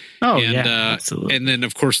Lando. Oh, and, absolutely. And then,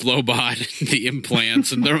 of course, Lobot, and the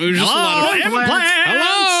implants, and there was just a lot of implants.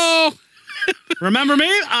 Hello. Remember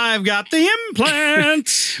me? I've got the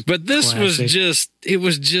implants. But this was just I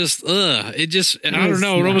don't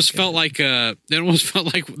know. It almost felt like the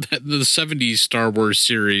 70s Star Wars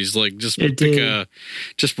series, like just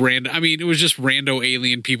random. I mean, it was just rando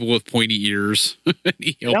alien people with pointy ears.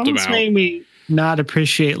 He helped them out. Made me not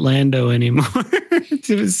appreciate Lando anymore.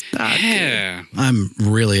 It was not good. I'm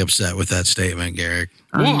really upset with that statement, Garrick.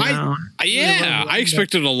 Well, I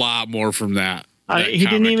expected a lot more from that. He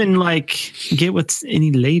didn't even get with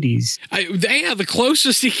any ladies. The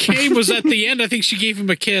closest he came was at the end. I think she gave him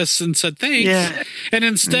a kiss and said thanks. Yeah. And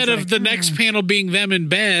instead of the next panel being them in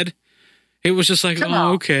bed, it was just like,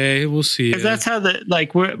 okay, we'll see. Because that's how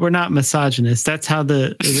we're not misogynist. That's how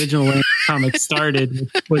the original comic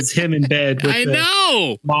started. Was him in bed. With I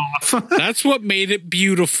know. Moth. That's what made it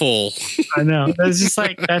beautiful. I know. It's just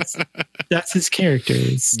like that's his character.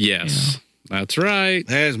 Yes, that's right.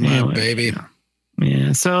 There's my baby.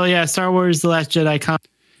 Yeah. So Star Wars: The Last Jedi comic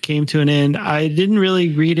came to an end. I didn't really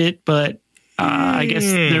read it, but I guess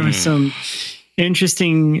there was some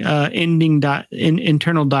interesting ending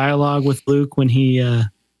internal dialogue with Luke when he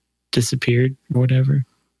disappeared or whatever.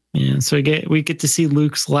 Yeah. So we get to see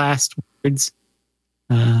Luke's last words.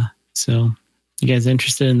 So you guys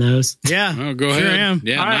interested in those? Yeah. Oh, go ahead. Sure am.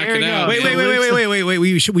 Yeah. Knock it out. Wait.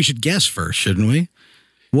 We should guess first, shouldn't we?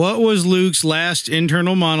 What was Luke's last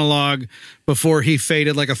internal monologue before he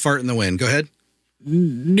faded like a fart in the wind? Go ahead.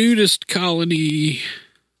 Nudist colony.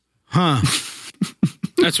 Huh.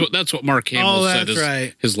 That's what Mark Hamill said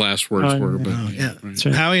his last words were. But yeah. Right.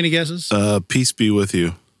 Howie, any guesses? Peace be with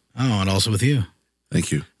you. Oh, and also with you.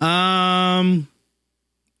 Thank you.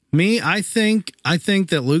 Me, I think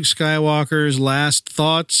that Luke Skywalker's last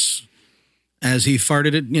thoughts as he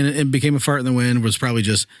farted it, it became a fart in the wind, was probably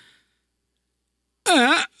just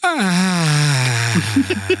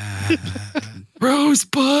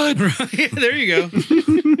Rosebud. Right, there you go.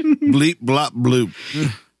 Bleep, blop, bloop.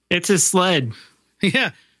 It's a sled.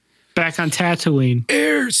 Yeah. Back on Tatooine.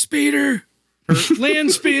 Air speeder. Or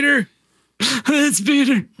land speeder. Land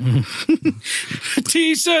speeder.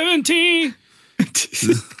 T-17.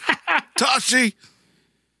 Tashi.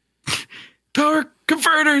 Power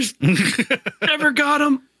converters. Never got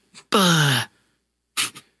them.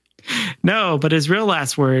 No, but his real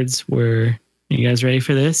last words were, you guys ready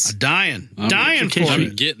for this? Dying for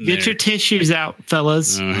it. Get your tissues out,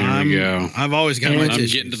 fellas. Oh, here we go. I've always got my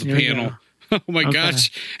tissues. I'm getting to the panel. Oh my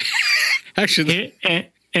gosh. Actually.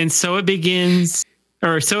 And so it begins,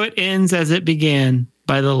 or so it ends as it began,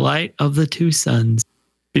 by the light of the two suns.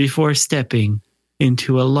 before stepping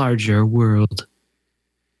into a larger world.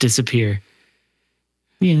 Disappear.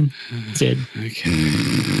 The end. That's it.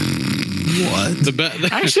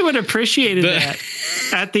 What? I actually would have appreciated that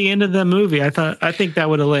at the end of the movie. I think that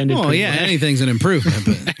would have landed. Oh yeah, well. anything's an improvement.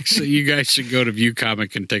 But Actually, you guys should go to View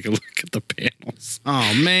Comic and take a look at the panels.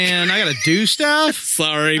 oh man, I gotta do stuff.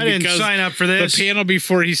 Sorry, I didn't because sign up for this. the panel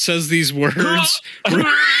before he says these words.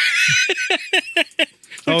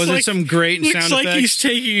 Oh, is like- it some great Looks sound like effects? he's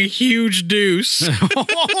taking a huge deuce.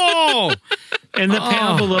 Oh, And the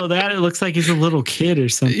panel below that, it looks like he's a little kid or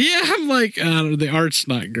something. Yeah, I'm like, the art's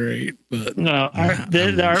not great, but No,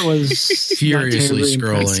 the art was furiously not terribly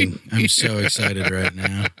impressive. scrolling. I'm so excited right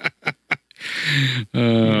now.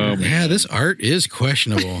 um, Yeah, this art is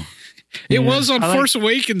questionable. it was on I like- Force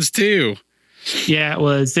Awakens too. Yeah, it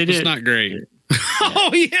was. They It's did. not great.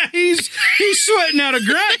 Oh yeah, he's sweating out a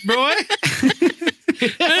grunt, boy.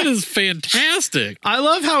 That is fantastic. I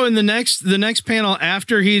love how in the next panel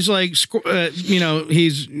after he's like,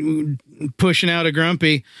 he's pushing out a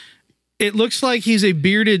grumpy. It looks like he's a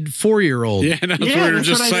bearded 4-year-old. Yeah, that's Yeah, what we were that's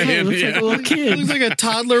just what I said. It saying. looks like a Yeah. little He kid. looks like a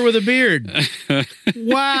toddler with a beard.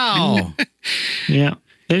 Wow. Yeah,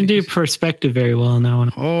 they didn't do perspective very well in that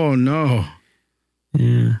one. Oh no.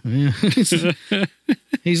 Yeah, Yeah.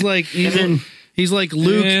 he's like and then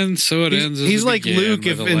Luke. And so it ends. as He's it like began, Luke by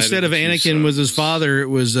if the light instead of the two Anakin was his suns. father, it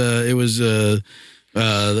was the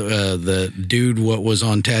dude what was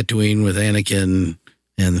on Tatooine with Anakin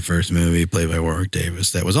in the first movie, played by Warwick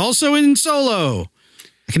Davis. That was also in Solo.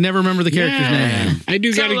 I can never remember the character's name. I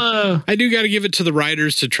do Solo. gotta give it to the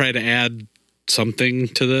writers to try to add something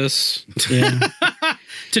to this. yeah,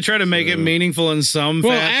 To try to make it meaningful in some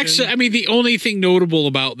Well, fashion. actually, I mean, the only thing notable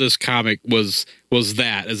about this comic was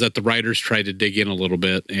that the writers tried to dig in a little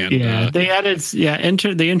bit, and yeah. They added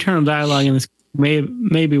the internal dialogue in this may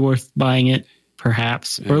be worth buying it,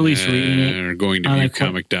 perhaps, or at least reading it. or going to on a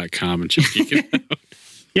viewcomic.com and checking it out.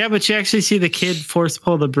 Yeah, but you actually see the kid force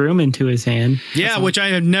pull the broom into his hand. yeah, which I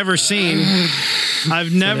have never seen. I've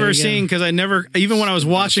there never you seen because I never, even when I was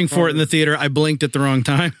watching for it in the theater, I blinked at the wrong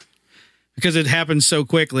time because it happened so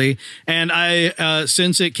quickly. And I,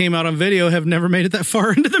 since it came out on video, have never made it that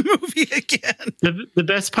far into the movie again. The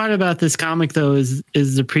best part about this comic, though, is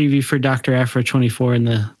the preview for Dr. Aphra 24 in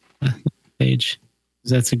the page.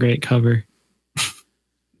 That's a great cover.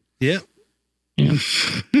 Yep. Yeah.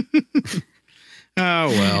 Oh,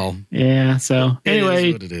 well. Yeah. So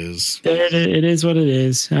anyway, It is it is what it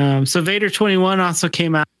is. So Vader 21 also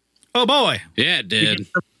came out. Oh, boy. Yeah, it did.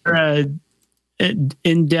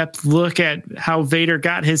 In-depth look at how Vader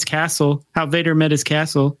got his castle, how Vader met his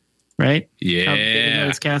castle, right? How Vader met Yeah.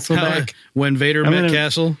 his castle back. When Vader I'm met gonna-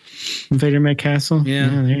 Castle. Vader met castle. Yeah.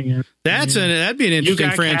 There you go. That'd be an interesting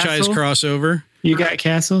got franchise Castle? crossover. You got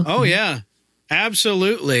castle. Oh, yeah.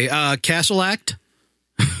 Absolutely. Castle Act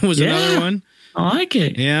was Yeah. another one. I like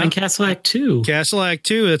it. Yeah. And Castle Act 2. Castle Act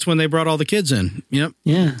 2, that's when they brought all the kids in. Yep.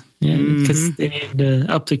 Yeah. Yeah. Because they need to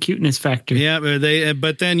up the cuteness factor. Yeah,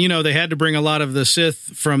 but then they had to bring a lot of the Sith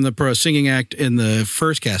from the pro singing act in the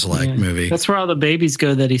first Castle Act Yeah. movie. That's where all the babies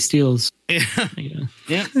go that he steals. Yeah. Yeah.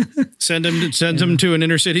 Yeah. Send them to an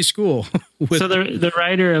inner city school. So the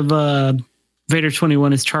writer of Vader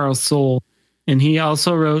 21 is Charles Soule, and he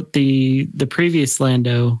also wrote the previous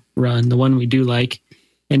Lando run, the one we do like,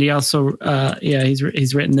 and he also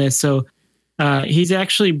he's written this. So he's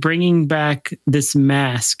actually bringing back this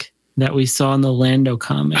mask that we saw in the Lando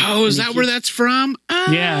comic. Oh, is And that where that's from?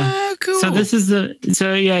 Yeah. Cool. So this is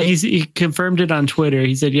he confirmed it on Twitter.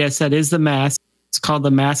 He said, yes, that is the mask. It's called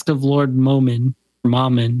the Mask of Lord Momin,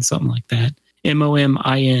 something like that. Momin.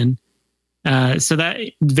 So that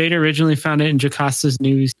Vader originally found it in Jocasta's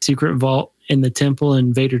new secret vault in the temple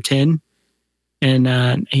in Vader 10.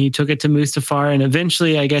 And he took it to Mustafar. And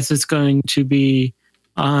eventually, I guess it's going to be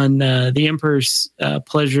on the Emperor's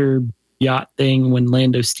pleasure yacht thing when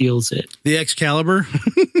Lando steals it. The Excalibur.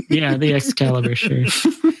 Yeah, the Excalibur, sure. That's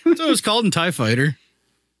what it was called in TIE Fighter.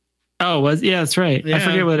 Oh, that's right. Yeah. I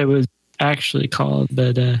forget what it was actually called,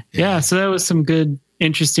 but so that was some good,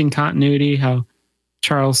 interesting continuity. How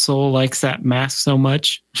Charles Soule likes that mask so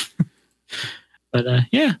much. But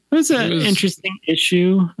it was an interesting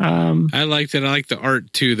issue. I liked it. I like the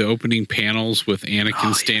art too. The opening panels with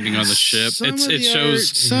Anakin standing on the ship. It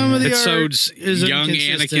shows young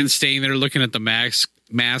Anakin standing there looking at the mask,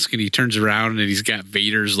 and he turns around and he's got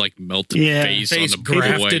Vader's like melted face on the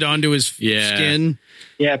grafted onto his skin.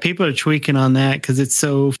 Yeah, people are tweaking on that because it's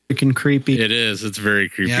so freaking creepy. It is. It's very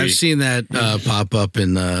creepy. Yeah, I've seen that pop up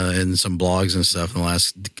in some blogs and stuff in the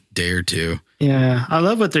last day or two. Yeah, I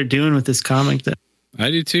love what they're doing with this comic.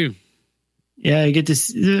 I do too. Yeah, I get to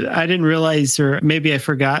see, I didn't realize, or maybe I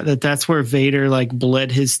forgot that's where Vader like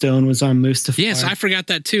bled his stone was on Mustafar. Yes, I forgot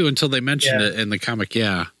that too until they mentioned it in the comic.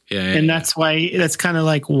 Yeah. And that's kind of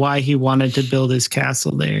like why he wanted to build his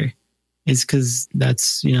castle there, is because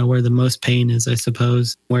that's, where the most pain is, I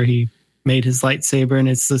suppose, where he made his lightsaber, and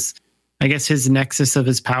it's this, I guess, his nexus of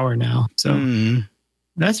his power now. So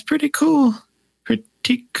that's pretty cool.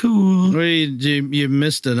 Pretty cool. Well, you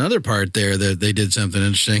missed another part there that they did something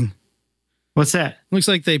interesting. What's that? Looks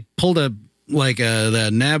like they pulled the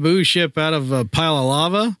Naboo ship out of a pile of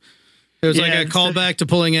lava. It was like a callback to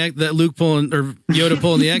pulling that Luke pulling or Yoda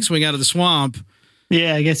pulling the X-wing out of the swamp.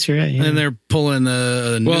 Yeah, I guess you're right. Yeah. And they're pulling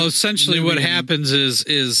essentially what happens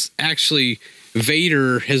is actually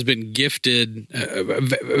Vader has been gifted.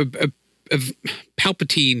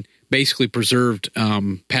 Palpatine basically preserved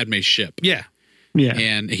Padme's ship. Yeah.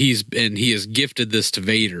 And he has gifted this to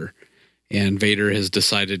Vader. And Vader has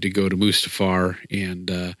decided to go to Mustafar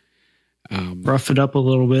and rough it up a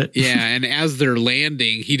little bit. Yeah, and as they're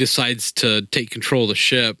landing, he decides to take control of the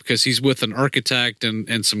ship because he's with an architect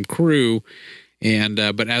and some crew. And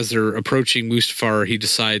but as they're approaching Mustafar, he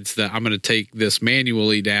decides that I'm going to take this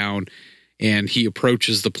manually down, and he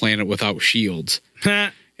approaches the planet without shields.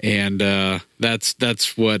 And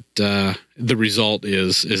that's what the result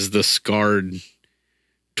is the scarred,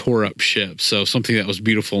 tore up ship. So something that was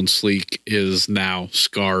beautiful and sleek is now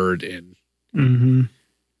scarred and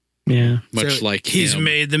much so like he's him.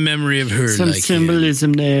 made the memory of her. Some like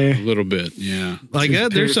symbolism there. A little bit, yeah. Like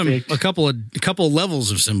there's a couple of levels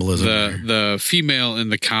of symbolism. The female in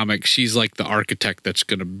the comic, she's like the architect that's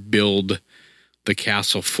going to build the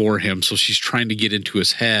castle for him. So she's trying to get into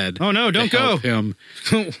his head. Oh no, don't go. Him.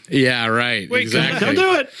 Yeah, right. Wait, exactly. Don't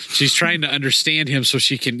do it. She's trying to understand him so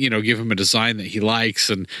she can, give him a design that he likes.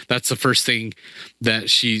 And that's the first thing that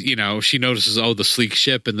she notices, the sleek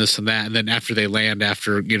ship and this and that. And then after they land,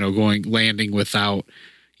 landing without,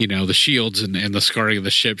 the shields and the scarring of the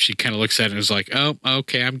ship, she kind of looks at it and is like, oh,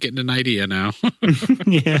 okay, I'm getting an idea now.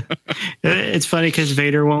 Yeah. It's funny because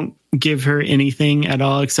Vader won't give her anything at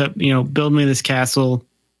all except, build me this castle.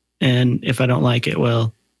 And if I don't like it,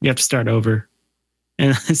 well, you have to start over.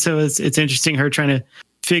 And so it's interesting her trying to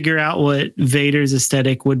figure out what Vader's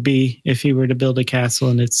aesthetic would be if he were to build a castle.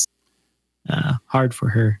 And it's hard for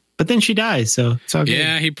her. But then she dies, so it's all good.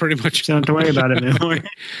 Yeah, he pretty much don't have to worry about it anymore.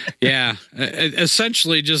 Yeah,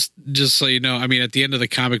 essentially, just so you know, I mean, at the end of the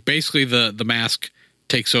comic, basically the mask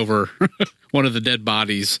takes over one of the dead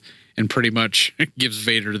bodies and pretty much gives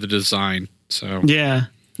Vader the design. So yeah,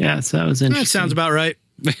 so that was interesting. That sounds about right.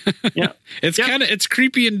 Yeah, it's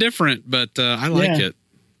creepy and different, but I like it.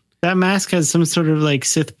 That mask has some sort of like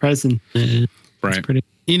Sith presence. Right. It's pretty.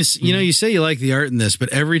 You say you like the art in this, but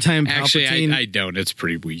every time Palpatine... Actually, I don't. It's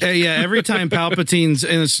pretty weak. Yeah, every time Palpatine's...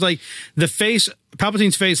 And it's like the face...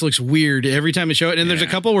 Palpatine's face looks weird every time they show it. And there's a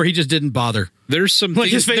couple where he just didn't bother. There's some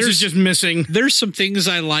like things... His face is just missing. There's some things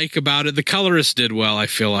I like about it. The colorist did well, I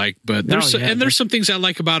feel like. But there's there's some things I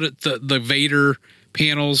like about it. The Vader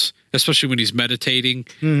panels, especially when he's meditating.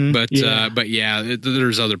 Mm-hmm. But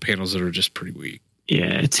there's other panels that are just pretty weak.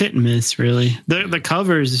 Yeah, it's hit and miss, really. The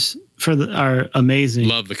covers... are amazing.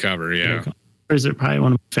 Love the cover, yeah. The covers are probably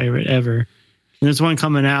one of my favorite ever. And there's one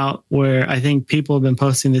coming out where I think people have been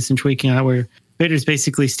posting this and tweaking out where Vader's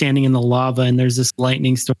basically standing in the lava and there's this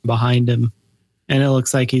lightning storm behind him. And it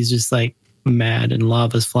looks like he's just like mad and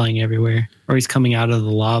lava's flying everywhere. Or he's coming out of the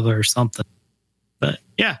lava or something. But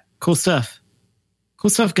yeah, cool stuff. Cool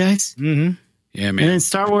stuff, guys. Mm-hmm. Yeah, man. And then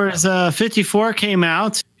Star Wars 54 came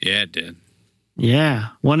out. Yeah, it did. Yeah,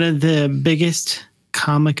 one of the biggest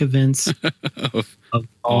comic events of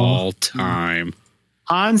all time.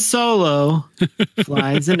 Han Solo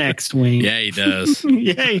flies an X-wing. Yeah, he does.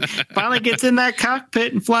 Yeah, he finally gets in that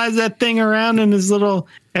cockpit and flies that thing around in his little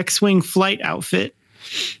X-wing flight outfit.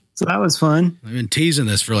 So that was fun. I've been teasing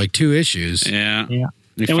this for like 2 issues. Yeah. He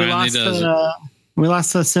and finally does it. We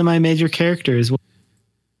lost a semi-major character as well.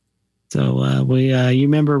 So you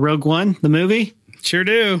remember Rogue One, the movie? Sure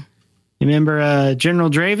do. You remember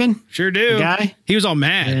General Draven? Sure do. The guy? He was all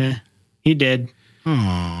mad. Yeah, he did.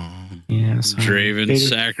 Aww. Yeah, Draven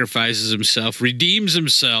sacrifices himself, redeems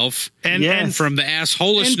himself, and from the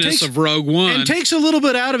assholishness of Rogue One. And takes a little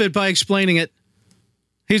bit out of it by explaining it.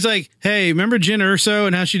 He's like, hey, remember Jyn Erso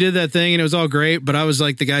and how she did that thing and it was all great, but I was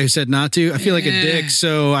like the guy who said not to. I feel like a dick,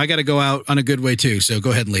 so I got to go out on a good way too. So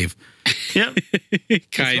go ahead and leave. Yep.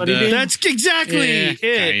 Kinda. That's exactly it.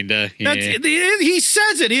 Kinda. Yeah. He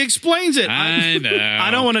says it. He explains it. I know. I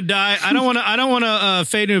don't want to die. I don't want to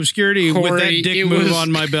fade into obscurity with that dick move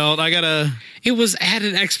on my belt. I gotta. It was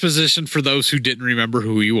added exposition for those who didn't remember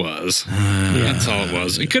who he was. That's all it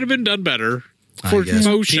was. It could have been done better for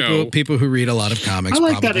most show. People who read a lot of comics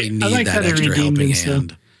probably need that extra helping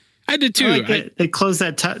hand. I did too. They closed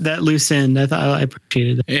that loose end. I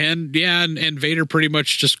appreciated it. And Vader pretty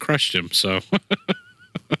much just crushed him. So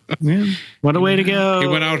yeah. What a way to go! He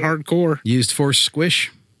went out hardcore. Used force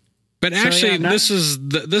squish. But actually,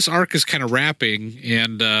 this arc is kind of wrapping,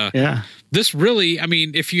 and this really, I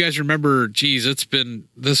mean, if you guys remember,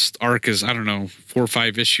 this arc is, I don't know, 4 or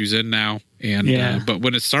 5 issues in now, and but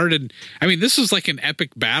when it started, I mean, this is like an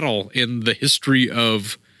epic battle in the history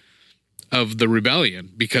of the rebellion,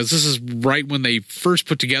 because this is right when they first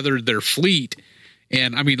put together their fleet,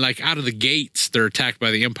 and I mean, like out of the gates, they're attacked by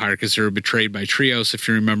the Empire because they were betrayed by Trios, if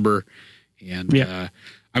you remember, and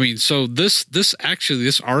I mean, so this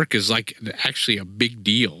arc is like actually a big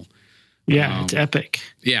deal. Yeah, it's epic.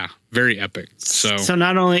 Yeah, very epic. So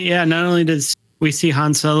not only does we see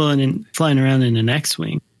Han Solo and flying around in an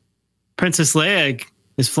X-wing, Princess Leia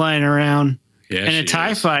is flying around in a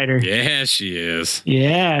TIE fighter. Yeah, she is.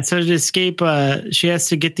 Yeah, so to escape, she has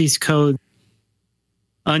to get these codes,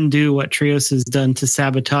 undo what Trios has done to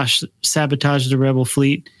sabotage the Rebel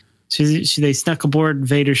fleet. They snuck aboard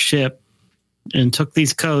Vader's ship and took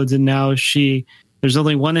these codes, and now there's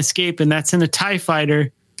only one escape, and that's in a TIE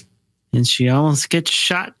fighter, and she almost gets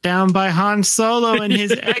shot down by Han Solo in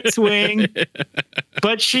his X-wing,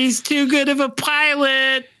 but she's too good of a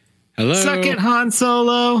pilot. Hello, suck it, Han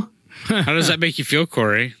Solo. How does that make you feel,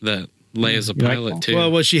 Corey, that Leia's a pilot too?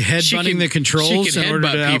 Well, was she headbutting the controls in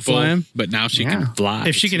order to outfly him? But now she can fly.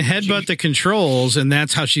 If she can headbutt the controls, and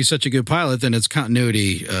that's how she's such a good pilot, then it's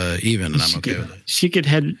continuity even, and I'm okay with it. She could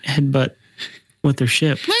headbutt with their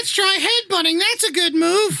ship. Let's try headbutting. That's a good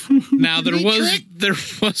move. Now there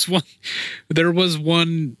was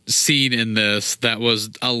one scene in this that was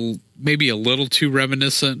maybe a little too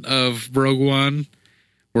reminiscent of Rogue One,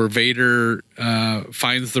 where Vader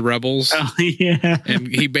finds the rebels. Oh yeah, and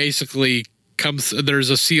he basically comes. There's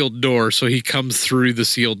a sealed door, so he comes through the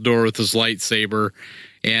sealed door with his lightsaber,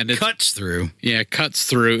 and it cuts through. Yeah, cuts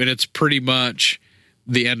through, and it's pretty much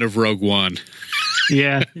the end of Rogue One.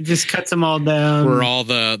 Yeah, it just cuts them all down. Where all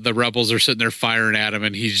the rebels are sitting there firing at him,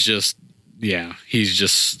 and he's just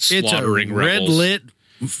slaughtering rebels. Red lit,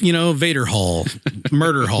 Vader Hall,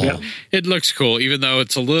 murder hall. Yeah. It looks cool, even though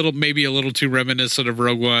it's maybe a little too reminiscent of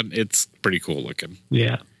Rogue One. It's pretty cool looking.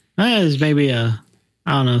 Yeah, there's maybe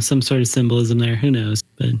some sort of symbolism there. Who knows?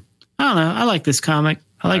 But I don't know. I like this comic.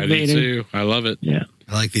 I like Vader too. I love it. Yeah,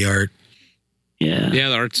 I like the art. Yeah,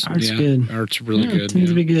 the art's good. Art's really good. It tends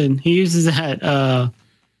to be good. He uses that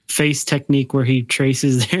face technique where he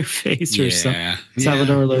traces their face or something.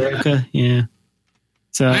 Salvador Larroca. Yeah.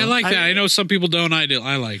 So I like that. I know some people don't. I do.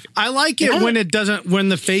 I like it. I like it when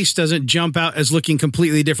the face doesn't jump out as looking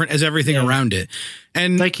completely different as everything around it.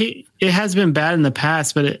 And like it has been bad in the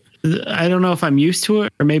past, but I don't know if I'm used to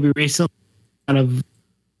it or maybe recently kind of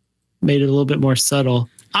made it a little bit more subtle.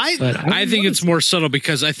 I think it's more subtle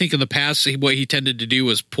because I think in the past what he tended to do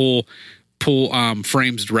was pull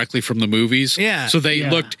frames directly from the movies. Yeah. So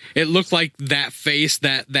it looked like that face,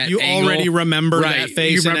 that you angle. already remember that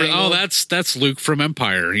face. You remember, that's Luke from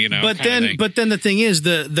Empire, But then the thing is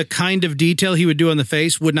the kind of detail he would do on the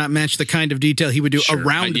face would not match the kind of detail he would do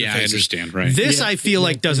around the face. I understand, right. This I feel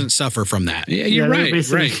like doesn't suffer from that. Yeah, you're right.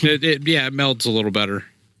 Right. It melds a little better.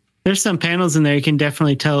 There's some panels in there you can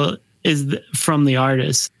definitely tell is from the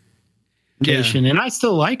artist. Yeah. And I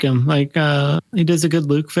still like him. Like he does a good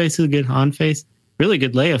Luke face, a good Han face, really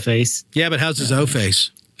good Leia face. Yeah, but how's his O face?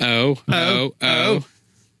 Oh yeah.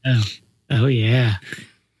 Yeah.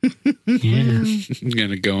 I'm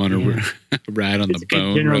gonna go on a ride on the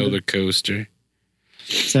bone roller coaster.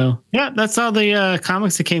 So that's all the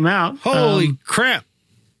comics that came out. Holy crap!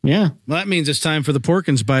 Yeah. Well, that means it's time for the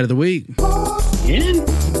Porkins Bite of the Week. Again?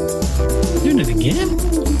 Doing it again?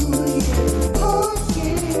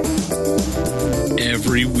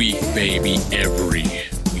 Every week, baby. Every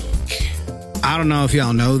week. I don't know if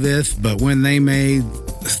y'all know this, but when they made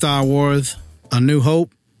Star Wars A New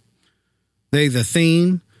Hope, there's a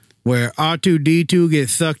scene where R2-D2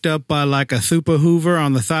 gets sucked up by like a super hoover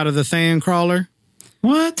on the side of the sand crawler.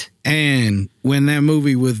 What? And when that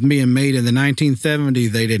movie was being made in the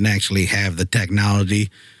 1970s, they didn't actually have the technology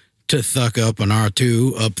to suck up an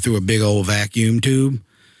R2 up through a big old vacuum tube.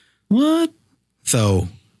 What? So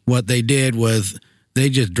what they did was they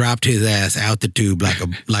just dropped his ass out the tube like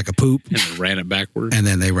a poop, And ran it backwards. and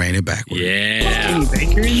then they ran it backward. Yeah. Any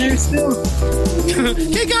Baker in there still?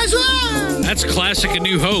 Hey guys, That's classic A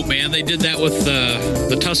New Hope, man. They did that with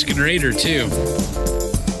the Tusken Raider, too.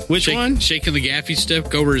 which one? Shaking the gaffy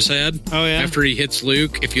stick over his head. Oh, yeah? After he hits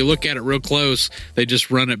Luke. If you look at it real close, they just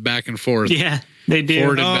run it back and forth. Yeah, they do.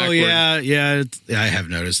 Forward and Oh backward. yeah. I have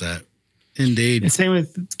noticed that. Indeed. The same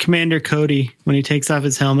with Commander Cody. When he takes off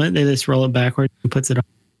his helmet, they just roll it backwards and puts it on.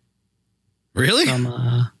 Really?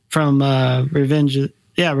 From Revenge of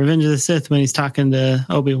the Sith when he's talking to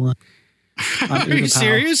Obi-Wan. Are you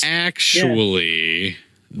serious? Actually,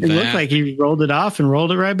 It looked like he rolled it off and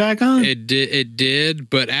rolled it right back on. It did,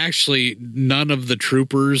 but actually, none of the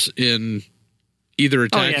troopers in either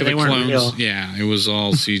Attack of the they weren't Clones. real. Yeah, it was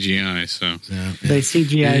all CGI. So They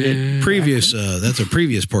CGI'd it. Previous, that's a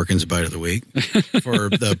previous Porkins Bite of the Week for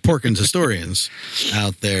the Porkins historians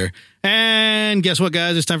out there. And guess what,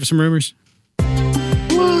 guys? It's time for some rumors.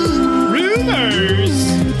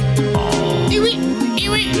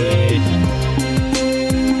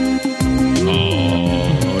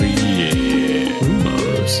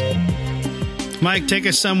 Mike, take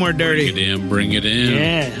us somewhere dirty. Bring it in.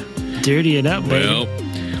 Yeah. Dirty it up, baby. Well,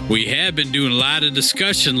 we have been doing a lot of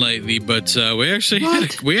discussion lately, but we actually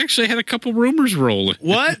had a couple rumors rolling.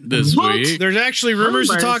 What? this week? There's actually rumors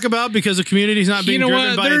to talk about because the community's not being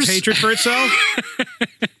driven by its hatred for itself.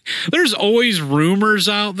 There's always rumors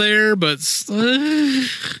out there, but a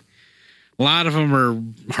lot of them are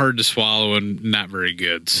hard to swallow and not very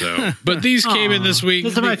good. So, but these came in this week.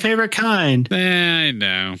 Those are my favorite kind. I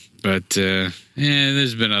know, but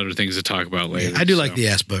there's been other things to talk about later. I do like the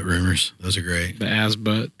ass butt rumors. Those are great. the ass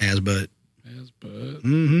butt. Ass butt. But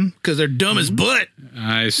Because they're dumb as butt.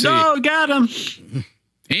 I see. No, got him.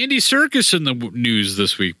 Andy Serkis in the news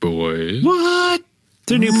this week, boys. What?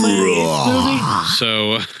 It's a new Planet of the Apes movie?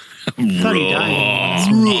 So, Thought he died.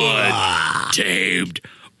 tamed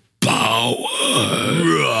power.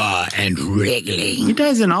 Raw and wriggling. He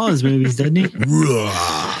dies in all his movies, doesn't he?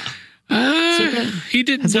 He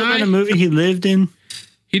didn't Has there die. been a movie he lived in?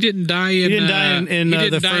 He didn't die in. He didn't die in he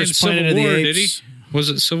didn't the die in first Civil Planet of the War, Apes. did he? Was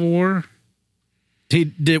it Civil War? He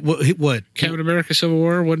did what? Captain America Civil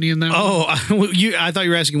War? Wasn't he in that one? Oh, I thought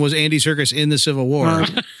you were asking, was Andy Serkis in the Civil War?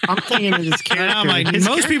 I'm thinking of his And character. I'm like,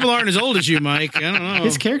 most people aren't as old as you, Mike. I don't know.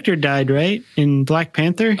 His character died, right? In Black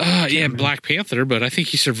Panther? Yeah, Black Panther, but I think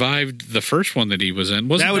he survived the first one that he was in.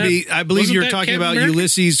 Wasn't That would be, I believe wasn't you're that talking Captain about America?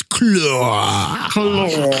 Ulysses Claw.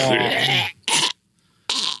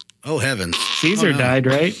 Oh, heavens. Caesar died,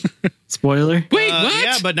 right? Spoiler. Wait, what?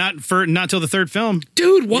 Yeah, but not till the third film.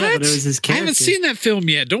 Dude, what? Yeah, but it was his I haven't character. seen that film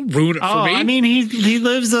yet. Don't ruin it for Oh, me. I mean, he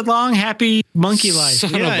lives a long, happy monkey life.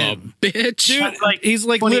 Son Yeah. of a bitch. Dude, like he's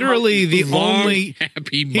like 20 literally the Long, only.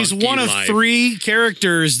 happy He's monkey one of life. 3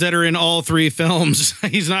 characters that are in all 3 films.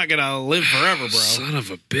 He's not gonna live forever, bro. Son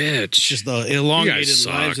of a bitch. Just the elongated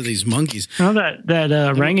suck. lives of these monkeys. Oh, that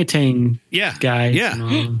orangutan Yeah, guy. Yeah,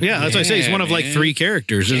 yeah. That's why I say he's Yeah, one of like man. 3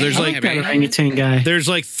 characters. There's Yeah, like man. that orangutan guy. there's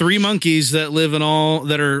like 3 monkeys that live in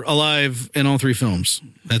that are alive in all 3 films.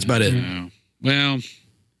 That's about it. Oh. Well,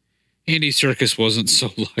 Andy Serkis wasn't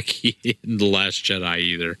so lucky in The Last Jedi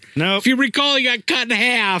either. Nope. If you recall, he got cut in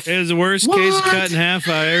half. It was the worst case cut in half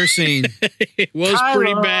I've ever seen. It was Kylo,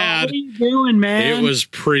 pretty bad. What are you doing, man? It was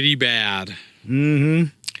pretty bad.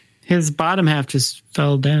 His bottom half just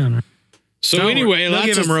fell down. So anyway, they'll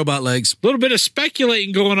give lots him of robot legs. little bit of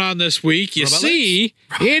speculating going on this week. You Robot see,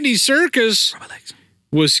 Andy Serkis Robot legs.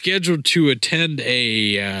 was scheduled to attend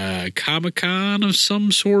a Comic-Con of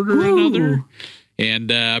some sort or another.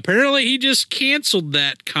 And apparently he just canceled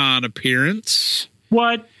that con appearance.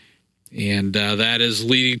 What? And that is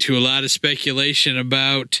leading to a lot of speculation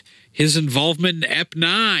about his involvement in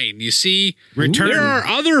Ep9. You see, Return. there are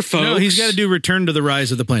other folks. No, he's got to do Return to the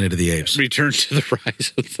Rise of the Planet of the Apes. Return to the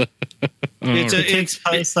Rise of the... It's It takes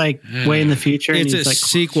place like way in the future. And It's a he's like,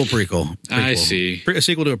 sequel prequel. I see. A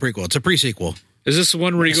sequel to a prequel. It's a pre-sequel. Is this the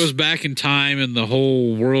one where he goes back in time and the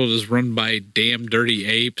whole world is run by damn dirty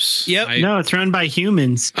apes? Yep. no, it's run by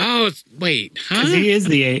humans. Oh, wait. Huh? 'Cause he is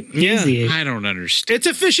the ape. He is the ape. I don't understand. It's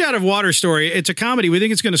a fish out of water story. It's a comedy. We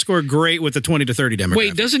think it's going to score great with the 20 to 30 demographic.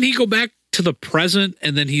 Wait, doesn't he go back to the present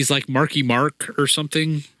and then he's like Marky Mark or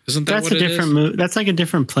something? Isn't that That's what a it different is? movie. That's like a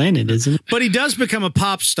different planet, isn't it? But he does become a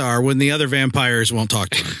pop star when the other vampires won't talk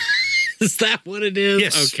to him. Is that what it is?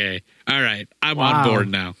 Yes. Okay. All right. I'm Wow. on board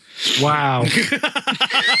now. Wow.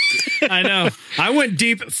 I know. I went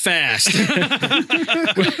deep fast.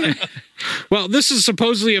 Well, this is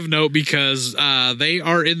supposedly of note because they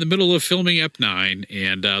are in the middle of filming Ep9,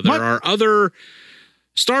 and there What? are other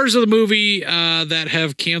stars of the movie that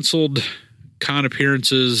have canceled con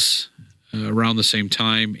appearances around the same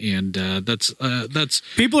time, and that's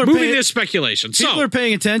people are moving paying, this speculation. People are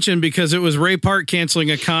paying attention because it was Ray Park canceling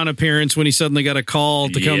a con appearance when he suddenly got a call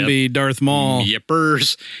to come be Darth Maul.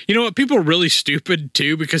 Yippers. You know what? People are really stupid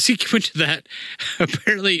too, because he went to that.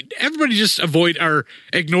 Apparently, everybody just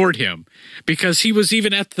ignored him because he was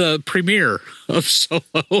even at the premiere of Solo,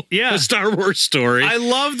 a Star Wars story. I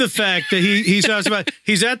love the fact that he talks about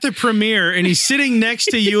he's at the premiere and he's sitting next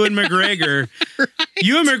to Ewan McGregor. Right.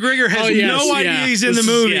 Ewan McGregor has no idea he's in the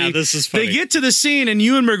movie. Yeah, this is funny. They get to the scene and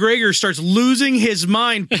Ewan McGregor starts losing his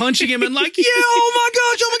mind, punching him and like, oh my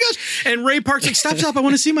gosh. And Ray Park's like, stop, I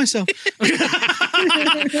want to see myself. But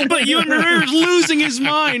Ewan McGregor's losing his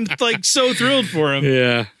mind, like so thrilled for him.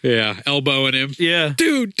 Yeah. Elbowing him. Yeah.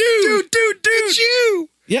 Dude. It's you.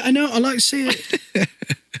 Yeah, I know. I like to see it.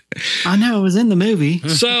 I know, it was in the movie.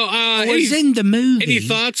 So, in the movie. Any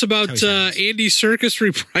thoughts about Andy Serkis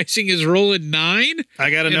reprising his role in 9?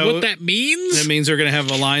 I got to know what that means. That means they're going to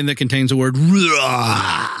have a line that contains the word.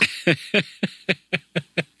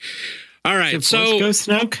 All right, so Force Ghost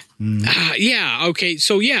Snoke. Okay.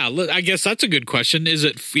 So I guess that's a good question. Is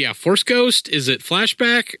it Force Ghost? Is it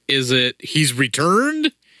flashback? Is it he's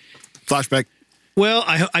returned? Flashback. Well,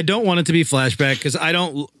 I don't want it to be flashback because I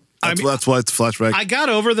don't. That's why it's flashback. I got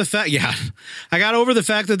over the fact. Yeah, I got over the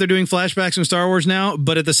fact that they're doing flashbacks in Star Wars now.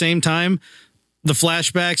 But at the same time, the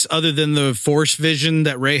flashbacks, other than the Force vision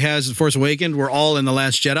that Rey has in Force Awakens, were all in The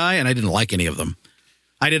Last Jedi, and I didn't like any of them.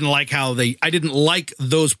 I didn't like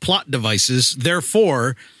those plot devices.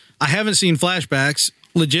 Therefore, I haven't seen flashbacks,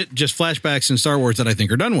 legit just flashbacks in Star Wars that I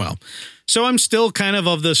think are done well. So I'm still kind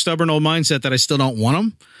of the stubborn old mindset that I still don't want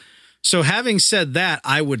them. So having said that,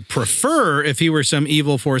 I would prefer if he were some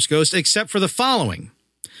evil Force ghost, except for the following.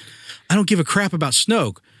 I don't give a crap about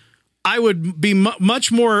Snoke. I would be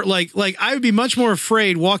much more I would be much more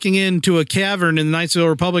afraid walking into a cavern in the Knights of the Old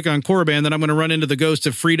Republic on Korriban that I'm going to run into the ghost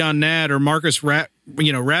of Freedon Nad or Marcus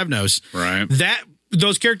Ravnos. Right.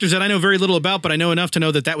 Those characters that I know very little about, but I know enough to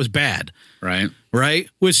know that was bad. Right. Right.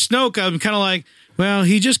 With Snoke, I'm kind of like, well,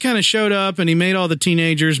 he just kind of showed up and he made all the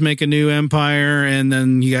teenagers make a new empire and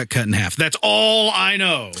then he got cut in half. That's all I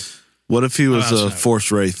know. What if he was a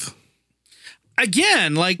Force Wraith?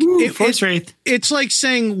 Again, Force Wraith. It's like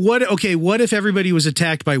saying, what if everybody was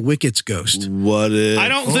attacked by Wicked's ghost? What if? I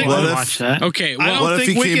don't think I'll watch that. Okay, well, I don't what if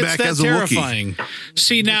think he came Wicked's back that as a terrifying.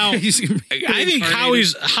 See, now, I think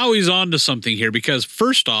Howie's on to something here because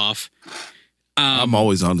first off, I'm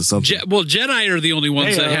always on to something. Jedi are the only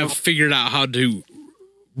ones that have figured out how to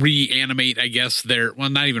reanimate, I guess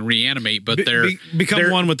not even reanimate, but they're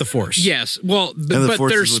one with the Force. Yes. Well, but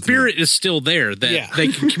their spirit is still there that they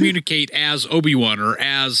can communicate as Obi-Wan or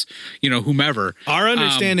as, whomever. Our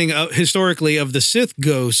understanding historically of the Sith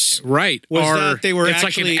ghosts was that they were it's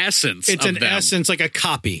actually like an essence. It's an essence, like a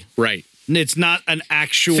copy. Right. It's not an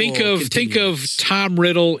actual. Think of Tom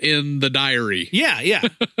Riddle in The Diary. Yeah.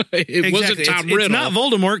 It wasn't Tom Riddle. It's not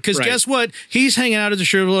Voldemort because guess what? He's hanging out as a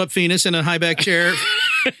shriveled up fetus in a high back chair.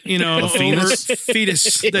 Fetus.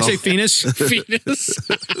 Did I say fetus? Fetus.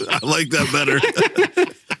 I like that better.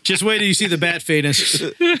 Just wait till you see the bat fetus.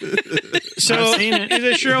 So he's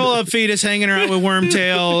a shriveled up fetus hanging around with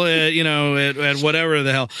Wormtail, at whatever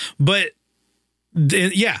the hell. But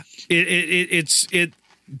it's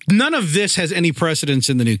none of this has any precedence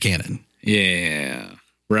in the new canon. Yeah.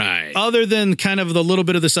 Right. Other than kind of the little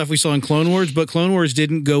bit of the stuff we saw in Clone Wars, but Clone Wars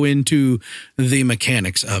didn't go into the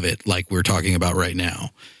mechanics of it like we're talking about right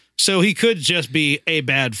now. So he could just be a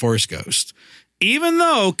bad Force ghost. Even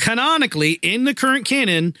though canonically in the current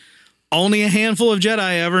canon, only a handful of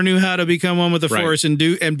Jedi ever knew how to become one with the Force and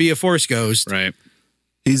be a Force ghost. Right.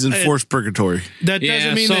 He's in Force Purgatory. That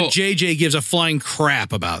doesn't mean that JJ gives a flying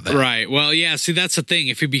crap about that. Right. Well, yeah, see, that's the thing.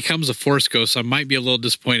 If he becomes a Force ghost, I might be a little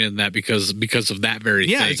disappointed in that because of that very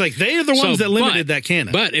thing. Yeah, it's like they are the ones that limited that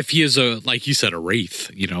canon. But if he is like you said, a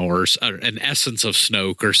Wraith, or an essence of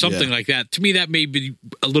Snoke or something like that, to me, that may be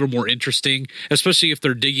a little more interesting, especially if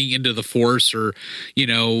they're digging into the Force or,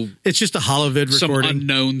 it's just a holovid some recording.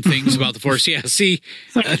 unknown things about the Force. Yeah, see,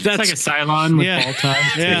 that's like a Cylon with ball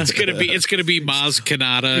ties. Yeah. It's gonna be Maz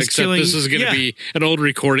Kanata, except this is going to be an old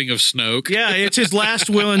recording of Snoke. Yeah, it's his last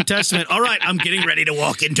will and testament. All right, I'm getting ready to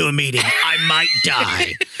walk into a meeting. I might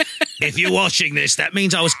die. If you're watching this, that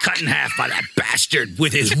means I was cut in half by that bastard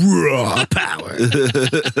with his raw power.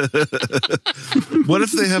 What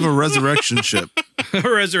if they have a resurrection ship? At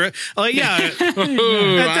that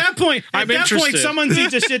point, someone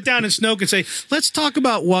needs to sit down and Snoke and say, let's talk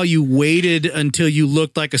about while you waited until you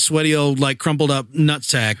looked like a sweaty old, crumpled up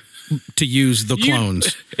nutsack. to use the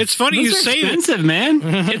clones. It's funny you say expensive, that, man.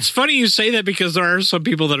 It's funny you say that because there are some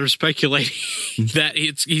people that are speculating that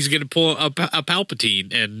he's going to pull a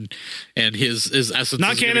Palpatine and his essence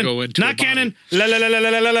Not is canon. Go into Not canon. La la la la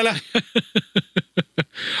la la la.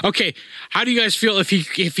 Okay, how do you guys feel if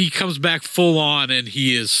he comes back full on and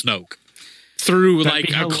he is Snoke through That'd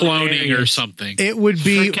be a cloning or hilarious. something? It would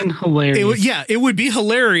be Freaking hilarious. it would be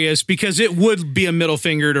hilarious because it would be a middle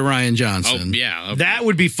finger to Ryan Johnson. Oh, yeah. Okay. That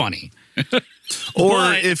would be funny. Or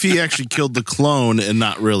But- if he actually killed the clone and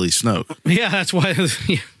not really Snoke. Yeah, that's why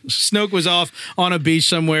Snoke was off on a beach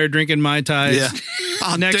somewhere drinking Mai Tais. Yeah.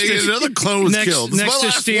 Oh, Next dang to- it, another clone was killed. This is Next my to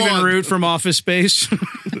last Stephen one. Root from Office Space.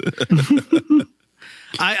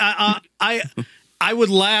 I would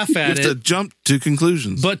laugh You at have to it, jump to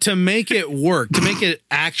conclusions. but to make it work, to make it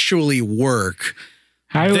actually work,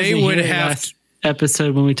 Harry they wasn't would here have last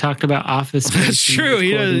episode when we talked about Office Space. That's and true.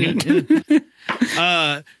 He recording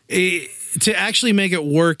it. to actually make it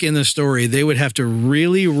work in the story, they would have to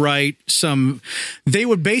really write some. They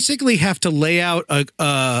would basically have to lay out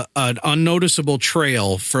an unnoticeable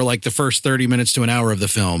trail for like the first 30 minutes to an hour of the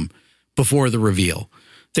film before the reveal.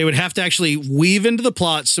 They would have to actually weave into the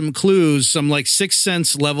plot some clues, some like Sixth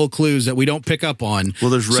Sense level clues that we don't pick up on. Well,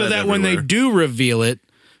 there's so red that when they everywhere. do reveal it,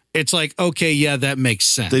 it's like, okay, yeah, that makes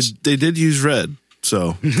sense. They did use red,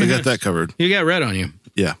 so they got that covered. You got red on you.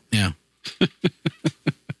 Yeah. Yeah.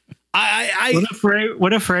 I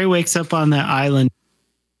What if Ray wakes up on that island?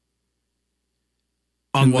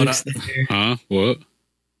 on and what? Luke's there? Huh? What?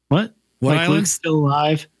 What? What Like island? Luke's still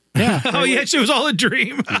alive? Yeah. Oh yeah, she was all a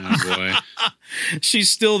dream. Oh, boy. She's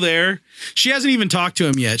still there. She hasn't even talked to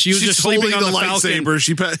him yet. She was She's just sleeping holding on the the Falcon.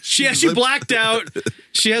 lightsaber. She blacked out.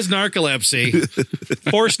 She has narcolepsy,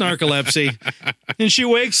 horse narcolepsy, and she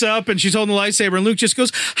wakes up and she's holding the lightsaber. And Luke just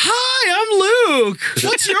goes, "Hi, I'm Luke.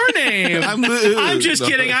 What's your name?" I'm just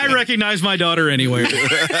kidding. I recognize my daughter anywhere.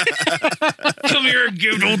 Come here,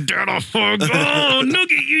 give old dad a hug. Oh,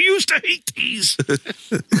 Noogie, you used to hate these.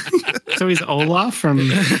 So he's Olaf from.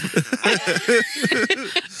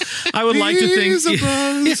 I would like to think. He's a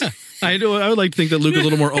buzz. Yeah, I would like to think that Luke is a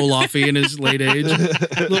little more Olaf-y in his late age,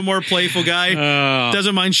 a little more playful guy.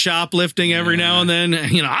 Doesn't mind shoplifting every now and then.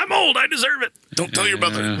 You know, I'm old. I deserve it. Don't tell your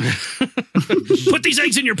mother. Put these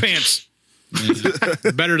eggs in your pants.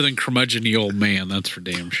 Better than curmudgeon-y old man, that's for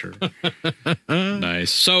damn sure.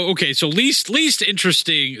 Nice. So okay, so least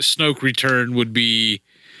interesting Snoke return would be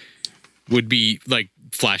like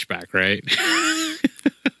flashback, right?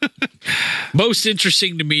 Most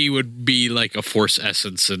interesting to me would be like a Force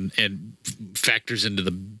essence and factors into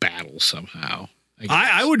the battle somehow.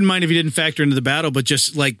 I wouldn't mind if he didn't factor into the battle, but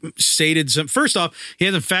just like stated some. First off, he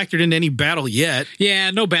hasn't factored into any battle yet.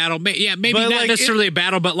 Yeah, no battle. Yeah, maybe But, not like, necessarily a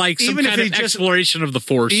battle, but like some even if kind he of just- exploration of the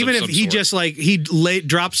Force. Even of if some he sort. just like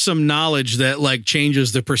drops some knowledge that like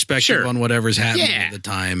changes the perspective Sure. on whatever's happening Yeah. at the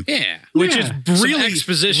time. Yeah. Which Yeah. is Some really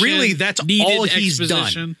exposition, really that's needed all he's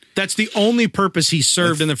exposition. done. That's the only purpose he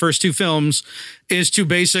served in the first two films is to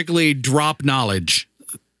basically drop knowledge.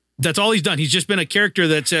 That's all he's done. He's just been a character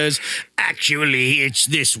that says, actually, it's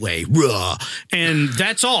this way, raw. And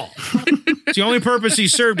that's all. It's the only purpose he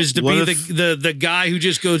served is to What be if- the guy who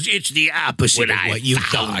just goes, it's the opposite of what you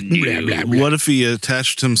thought. Blah, blah, blah. What if he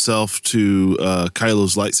attached himself to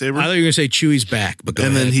Kylo's lightsaber? I thought you were going to say Chewie's back, but go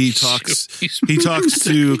and ahead. then he talks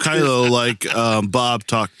to Kylo like Bob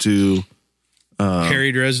talked to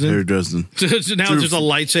Harry Dresden. Harry Dresden. So now there's just a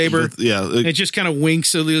lightsaber. Yeah. It just kind of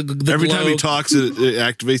winks at the Every glow. time he talks, it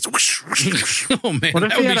activates. Oh man, What if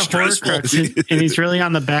that he would had be a horror stressful. cartoon and he's really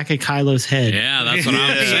on the back of Kylo's head? Yeah, that's what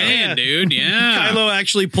I'm saying, dude. Yeah. Kylo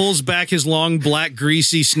actually pulls back his long, black,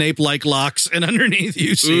 greasy Snape-like locks, and underneath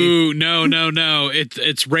you see. Ooh, no.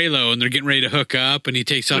 It's Raylo, and they're getting ready to hook up, and he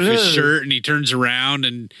takes off his shirt, and he turns around,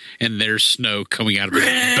 and there's snow coming out of his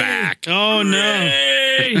back. Oh no!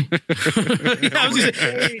 I was gonna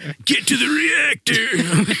say, get to the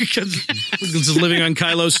reactor because it's living on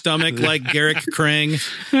Kylo's stomach like Garrick Krang.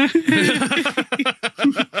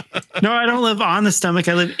 No, I don't live on the stomach.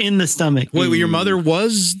 I live in the stomach. Wait, your mother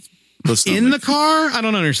was in the car? I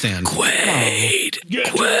don't understand. Quaid.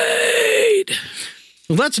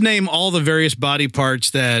 Let's name all the various body parts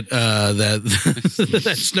that that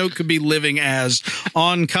Snoke could be living as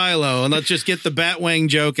on Kylo, and let's just get the Batwang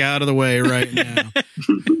joke out of the way right now.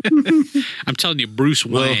 I'm telling you, Bruce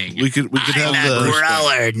Well, Wang. we could have the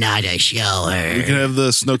Growler, not a shower. we can have the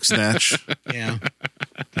Snoke snatch. Yeah.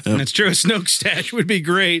 That's true. A Snoke stash would be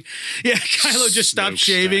great. Yeah, Kylo just stops Snoke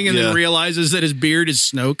shaving and stash. then Yeah. realizes that his beard is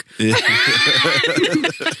Snoke. Yeah.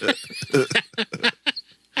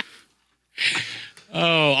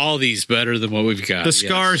 Oh, all these better than what we've got. The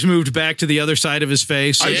scars moved back to the other side of his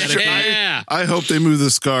face. So I hope they move the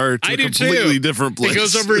scar to a completely different place. It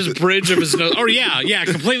goes over his bridge of his nose. Oh yeah,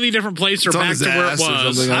 completely different place or back to where it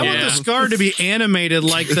was. I want the scar to be animated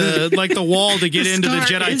like the wall to get into the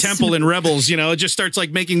Jedi Temple in Rebels. You know, it just starts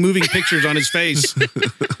like making moving pictures on his face.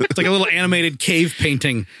 It's like a little animated cave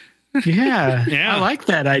painting. Yeah, I like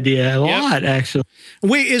that idea a lot, actually.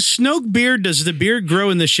 Wait, is Snoke beard? Does the beard grow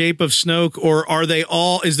in the shape of Snoke, or are they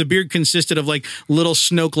all? Is the beard consisted of like little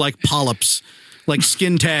Snoke-like polyps, like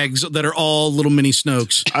skin tags that are all little mini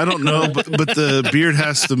Snokes? I don't know, but the beard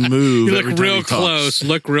has to move. You look real close.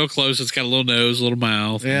 Look real close. It's got a little nose, a little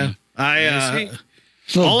mouth. Yeah,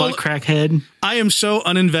 Little butt crack head. I am so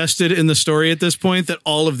uninvested in the story at this point that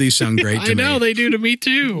all of these sound great to me. I know, they do to me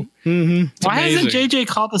too. Mm-hmm. Why hasn't JJ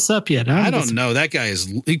called us up yet? I don't know. That guy is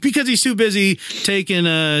because he's too busy taking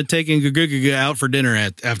Guguga out for dinner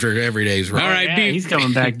after every day's ride. All right, he's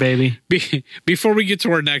coming back, baby. Before we get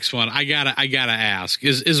to our next one, I gotta ask: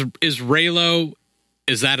 Is Reylo?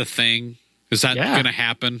 Is that a thing? Is that going to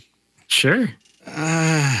happen? Sure.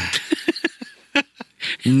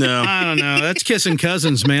 No, I don't know. That's kissing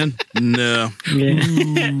cousins, man. No,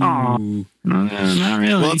 Aw. No, not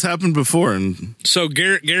really. well, it's happened before, and So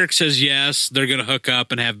Garrick says yes, they're going to hook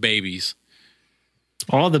up and have babies.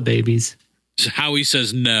 All the babies. Howie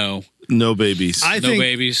says no. no babies. I No think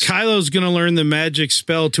babies. Kylo's going to learn the magic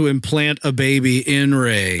spell to implant a baby in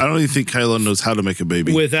Rey I don't even think Kylo knows how to make a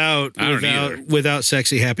baby. without I don't either. without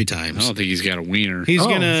sexy happy I times. don't think he's got a wiener. He's Oh,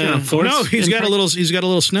 gonna he's gonna force he's got a little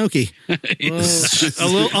Snokey. a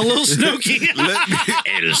little Snokey.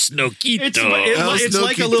 El Snokito. It's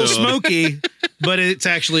like a little Snokito. Smoky, but it's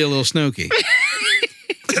actually a little Snokey.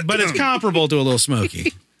 But it's comparable to a little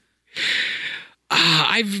Smoky.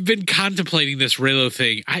 I've been contemplating this Reylo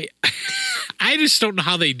thing. I just don't know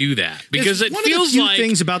how they do that because It's it one feels of the few like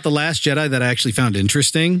things about The Last Jedi that I actually found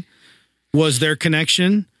interesting was their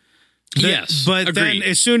connection. yes, But agreed. then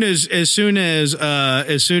as soon as It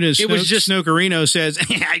was just- Snokerino says,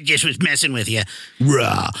 I just was messing with you.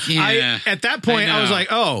 Raw. Yeah. At that point, I I was know. like,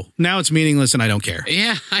 oh, now it's meaningless and I don't care.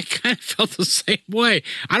 Yeah, I kind of felt the same way.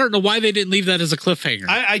 I don't know why they didn't leave that as a cliffhanger.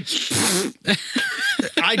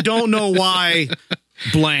 I don't know why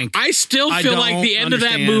blank. I still I feel like don't the end of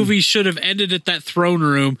that understand. movie should have ended at that throne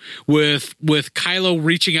room with Kylo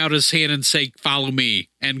reaching out his hand and say, "Follow me,"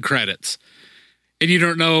 and credits. And you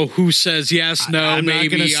don't know who says yes, no, I'm maybe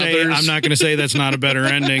not gonna say, others. I'm not going to say that's not a better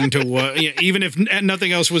ending to what, even if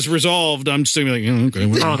nothing else was resolved. I'm still like, okay.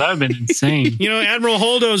 Oh, that would have been insane. You know, Admiral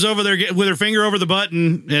Holdo's over there with her finger over the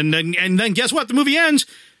button, and then guess what? The movie ends,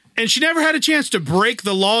 and she never had a chance to break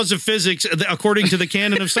the laws of physics according to the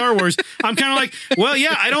canon of Star Wars. I'm kind of like, well,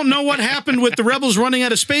 yeah, I don't know what happened with the rebels running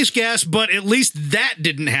out of space gas, but at least that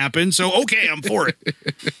didn't happen. So okay, I'm for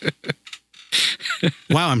it.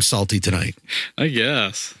 Wow, I'm salty tonight. I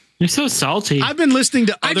guess. You're so salty. I've been listening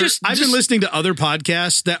to other. just- I've been listening to other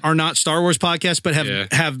podcasts that are not Star Wars podcasts, but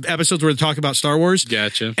have episodes where they talk about Star Wars.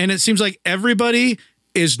 Gotcha. And it seems like everybody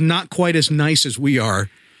is not quite as nice as we are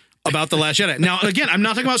about The Last Jedi. Now, again, I'm not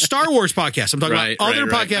talking about Star Wars podcasts. I'm talking about other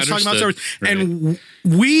podcasts talking about Star Wars. And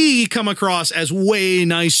we come across as way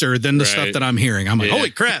nicer than the stuff that I'm hearing. I'm like,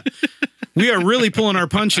 holy crap. We are really pulling our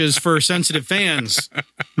punches for sensitive fans.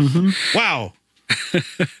 Mm-hmm. Wow.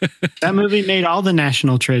 That movie made all the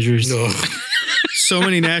national treasures. So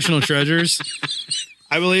many national treasures.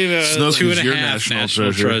 I believe Snoke Two is and a your half national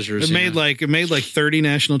treasure. treasures. it made like 30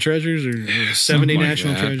 national treasures or 70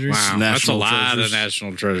 national treasures. Wow, that's a National lot treasures. of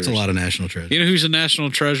national treasures. That's a lot of national treasures. You know who's a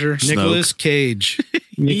national treasure? Nicolas Cage.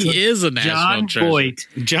 He is a national John treasure. Voight.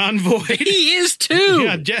 John Voight. He is too.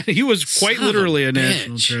 Yeah, he was quite Son of literally a a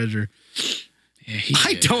national bitch. treasure. Yeah, he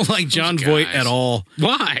I is. don't like John Those Voight guys. at all.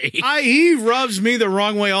 Why? He rubs me the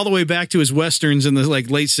wrong way all the way back to his westerns in the late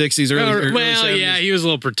 60s, early well, 70s. yeah, he was a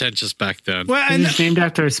little pretentious back then. Well, and He's named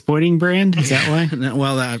after a sporting brand. Is that why?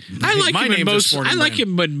 well, that I like my him in name's a most. sporting I like brand.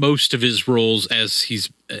 him in most of his roles as he's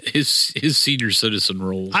his senior citizen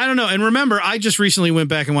roles. I don't know. And remember, I just recently went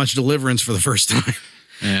back and watched Deliverance for the first time.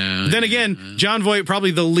 Yeah. Then again, John Voight,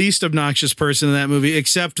 probably the least obnoxious person in that movie,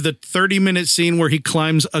 except the 30-minute scene where he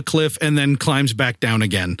climbs a cliff and then climbs back down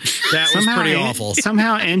again. That was pretty awful.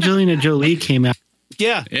 Somehow Angelina Jolie came out.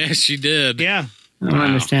 Yeah. yeah, she did. Yeah. I don't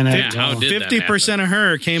understand that. Yeah, at how all. did that 50% of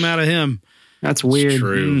her came out of him. That's It's weird.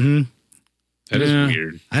 true. Mm-hmm. That is Yeah.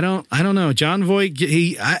 weird. I don't know. John Voight,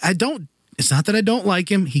 I don't, it's not that I don't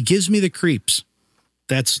like him. He gives me the creeps.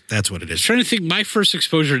 That's what it is. Trying to think, my first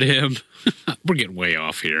exposure to him. We're getting way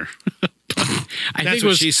off here. I think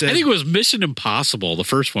it was Mission Impossible, the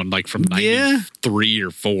first one, like from 93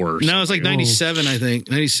 or 4. No, it was like 97, I think.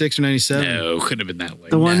 96 or 97. No, couldn't have been that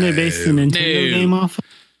late. The one they based the Nintendo game off of?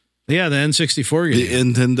 Yeah, the N64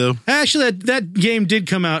 game. The Nintendo. Actually, that game did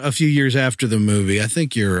come out a few years after the movie. I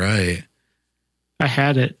think you're right. I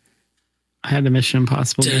had it. I had the Mission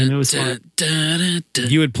Impossible game. It was fun.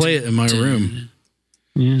 You would play it in my room.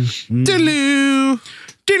 Yeah. So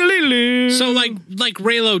like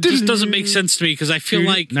Raylo just doesn't make sense to me because I feel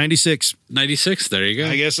like 96. 96. There you go.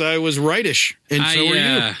 I guess I was rightish, and so were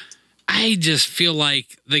you. I just feel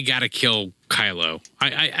like they got to kill Kylo.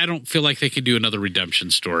 I don't feel like they can do another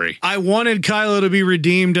redemption story. I wanted Kylo to be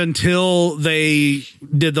redeemed until they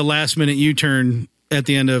did the last minute U-turn at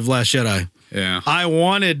the end of Last Jedi. Yeah.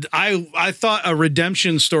 I thought a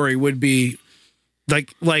redemption story would be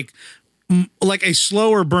like a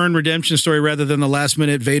slower burn redemption story rather than the last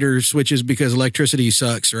minute Vader switches because electricity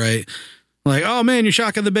sucks, right? Like, oh man, you're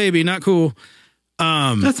shocking the baby, not cool.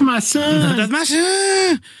 That's my son. That's my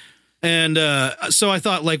son. And so I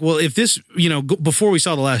thought, like, well, if this, before we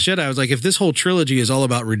saw The Last Jedi, I was like, if this whole trilogy is all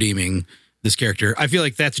about redeeming this character, I feel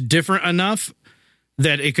like that's different enough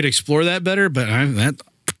that it could explore that better. But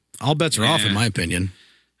all bets are off, in my opinion.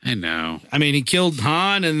 I know. I mean, he killed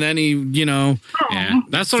Han, and then he,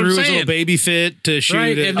 that's what threw I'm saying. his little baby fit to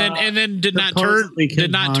shoot it. And then did not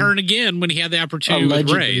turn again when he had the opportunity with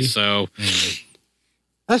Rey. So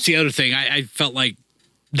that's the other thing. I felt like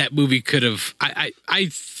that movie could have. I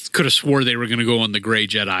could have swore they were going to go on the Gray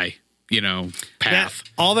Jedi, path.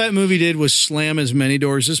 All that movie did was slam as many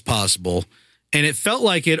doors as possible. And it felt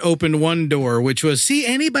like it opened one door, which was, see,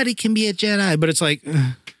 anybody can be a Jedi. But it's like,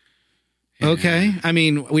 okay. I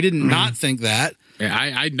mean, we did not think that. Yeah,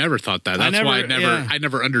 I never thought that. That's why I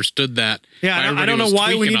never understood that. Yeah, I don't know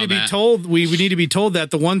why we need to be told. We need to be told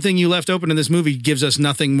that the one thing you left open in this movie gives us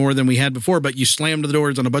nothing more than we had before, but you slammed the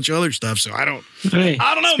doors on a bunch of other stuff. So I don't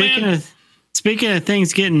know, man. Speaking of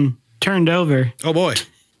things getting turned over. Oh, boy.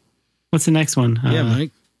 What's the next one? Yeah,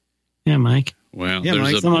 Mike. Yeah, Mike. Well,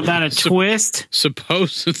 there's something about a twist.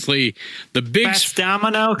 Supposedly, the big Fast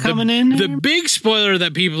domino coming in. The big spoiler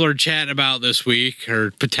that people are chatting about this week,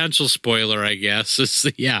 or potential spoiler, I guess, is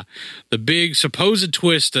the big supposed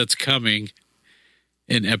twist that's coming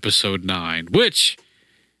in episode 9, which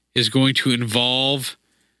is going to involve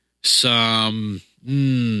some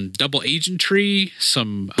double agentry,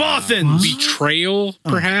 some betrayal,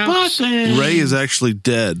 perhaps. Rey is actually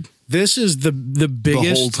dead. This is the biggest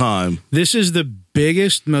the whole time. This is the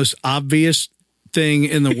biggest, most obvious thing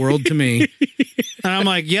in the world to me. And I'm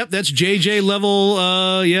like, yep, that's JJ level.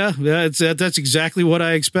 That's exactly what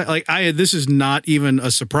I expect. Like, this is not even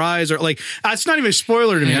a surprise, or like, it's not even a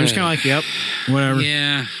spoiler to me. I'm just kind of like, yep, whatever.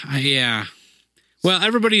 Yeah. Well,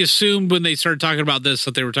 everybody assumed when they started talking about this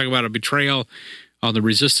that they were talking about a betrayal on the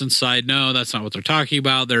Resistance side. No, that's not what they're talking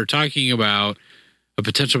about. They're talking about a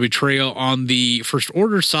potential betrayal on the First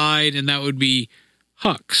Order side, and that would be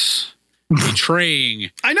Hux betraying.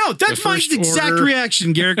 I know, that's my exact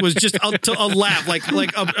reaction, Garrick, was just a laugh, like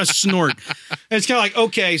a snort. And it's kind of like,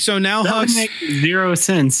 okay, so now Hux makes zero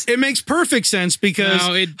sense. It makes perfect sense because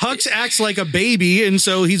Hux acts like a baby, and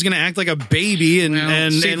so he's going to act like a baby. And I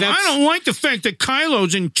don't like the fact that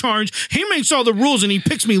Kylo's in charge. He makes all the rules, and he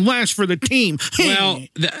picks me last for the team. Well,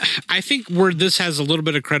 I think where this has a little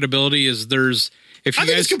bit of credibility is I think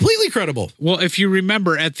it's completely credible. Well, if you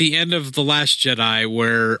remember at the end of The Last Jedi,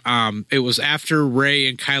 where it was after Rey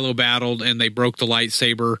and Kylo battled and they broke the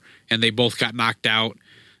lightsaber and they both got knocked out,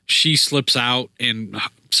 she slips out and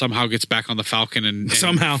somehow gets back on the Falcon and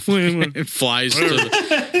somehow and flies to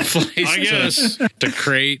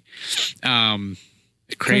Crate.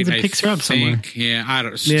 Crate, picks her up somewhere. Yeah, I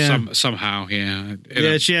don't. Yeah. Somehow, yeah.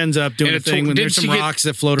 Yeah, she ends up doing a thing when there's some rocks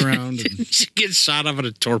that float around. She gets shot out of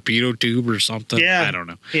a torpedo tube or something. Yeah, I don't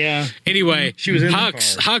know. Yeah. Anyway, she was in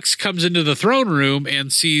Hux comes into the throne room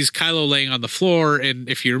and sees Kylo laying on the floor. And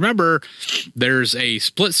if you remember, there's a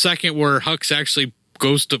split second where Hux actually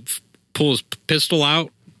goes to pull his pistol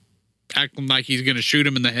out, acting like he's going to shoot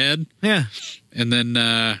him in the head. Yeah. And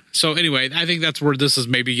then, so anyway, I think that's where this is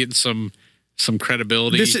maybe getting some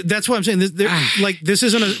credibility. That's what I'm saying. This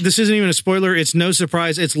isn't even a spoiler. It's no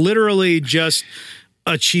surprise. It's literally just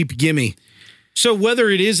a cheap gimme. So whether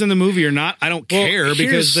it is in the movie or not, I don't care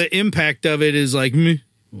because the impact of it is like, meh.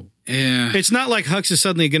 Yeah. It's not like Hux is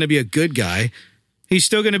suddenly going to be a good guy. He's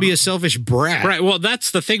still going to be a selfish brat. Right. Well,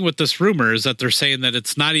 that's the thing with this rumor is that they're saying that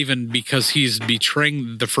it's not even because he's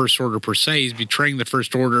betraying the First Order per se. He's betraying the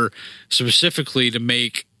First Order specifically to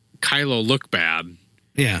make Kylo look bad.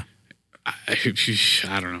 Yeah.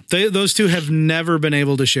 I don't know. Those two have never been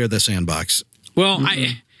able to share the sandbox. Well,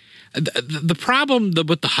 the problem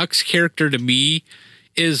with the Hux character to me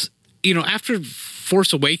is, after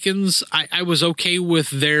Force Awakens, I was okay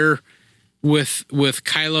with with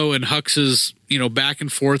Kylo and Hux's, back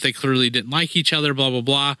and forth. They clearly didn't like each other, blah, blah,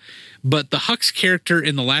 blah. But the Hux character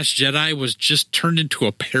in The Last Jedi was just turned into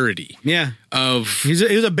a parody. Yeah. He was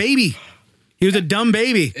a baby. He was a dumb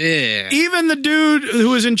baby. Yeah. Even the dude who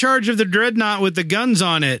was in charge of the dreadnought with the guns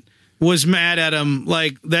on it was mad at him,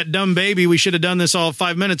 like, that dumb baby, we should have done this all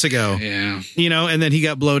 5 minutes ago. Yeah. And then he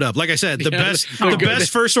got blowed up. Like I said, the best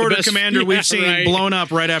First Order commander we've seen blown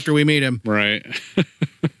up right after we meet him. Right.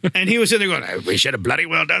 And he was sitting there going, we should have bloody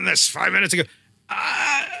well done this 5 minutes ago.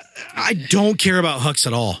 I don't care about Hux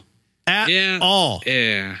at all. At all.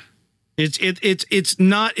 Yeah. It's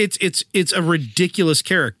a ridiculous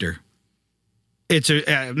character. It's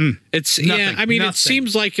nothing. It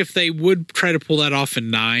seems like if they would try to pull that off in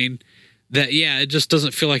 9, that it just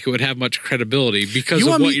doesn't feel like it would have much credibility because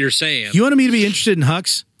of what you're saying. You wanted me to be interested in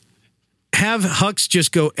Hux? Have Hux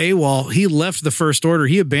just go AWOL. He left the First Order.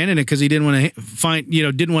 He abandoned it because he didn't want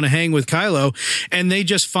to didn't want to hang with Kylo, and they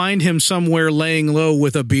just find him somewhere laying low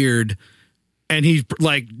with a beard. And he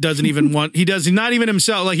doesn't even want. He's not even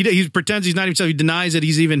himself. Like he pretends he's not himself. He denies that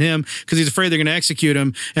he's even him because he's afraid they're going to execute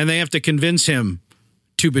him, and they have to convince him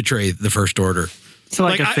to betray the First Order. So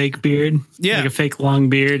like a fake beard, like a fake long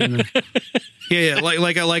beard, and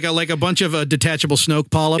like a bunch of detachable Snoke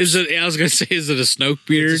polyps. I was going to say, is it a Snoke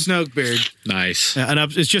beard? It's a Snoke beard. Nice.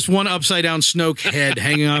 It's just one upside down Snoke head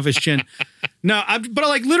hanging off his chin. No,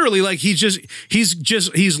 but literally,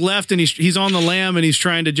 he's left and he's on the lam and he's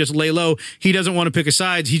trying to just lay low. He doesn't want to pick a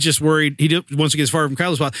sides. He's just worried. He wants to get as far from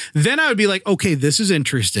Kylo's spot. Then I would be like, okay, this is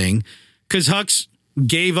interesting because Hux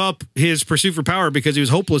gave up his pursuit for power because he was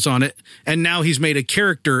hopeless on it, and now he's made a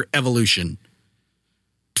character evolution.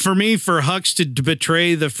 For me, for Hux to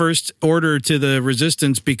betray the First Order to the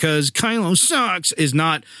Resistance because Kylo sucks is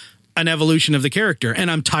not an evolution of the character, and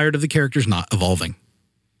I'm tired of the characters not evolving.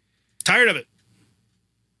 Tired of it.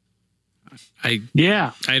 I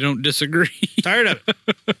don't disagree. Tired of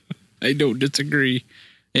it. I don't disagree.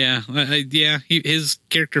 Yeah, his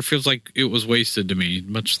character feels like it was wasted to me,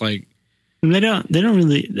 much like they don't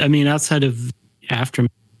really. I mean, outside of Aftermath,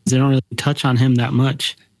 they don't really touch on him that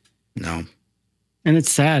much. No, and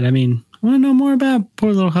it's sad. I mean, I want to know more about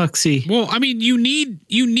poor little Huxley. Well, I mean, you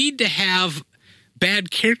need to have bad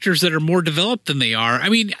characters that are more developed than they are. I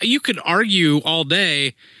mean, you could argue all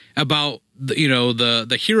day about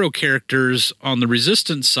the hero characters on the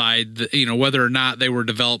Resistance side, whether or not they were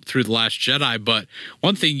developed through The Last Jedi. But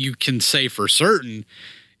one thing you can say for certain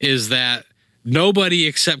is that nobody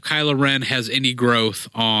except Kylo Ren has any growth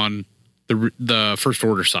on the First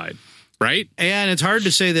Order side, right? And it's hard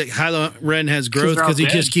to say that Kylo Ren has growth because he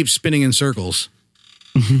just keeps spinning in circles.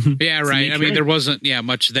 Yeah, right. I mean, there wasn't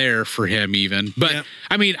much there for him even. But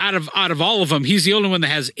I mean, out of all of them, he's the only one that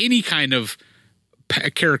has any kind of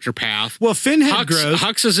character path. Well, Finn had growth.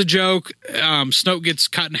 Hux is a joke. Snoke gets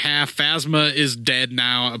cut in half. Phasma is dead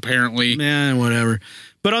now, apparently. Man, whatever.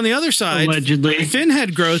 But on the other side, allegedly, Finn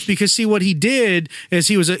had growth because what he did is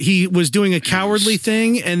he was doing a cowardly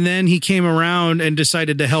thing, and then he came around and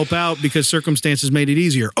decided to help out because circumstances made it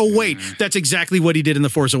easier. Oh wait, that's exactly what he did in The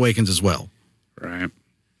Force Awakens as well. Right.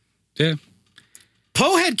 Yeah.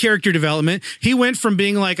 Poe had character development. He went from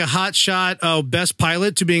being like a hotshot best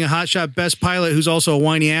pilot to being a hotshot best pilot who's also a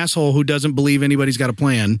whiny asshole who doesn't believe anybody's got a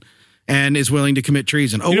plan and is willing to commit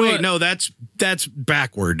treason. Oh, wait, no, that's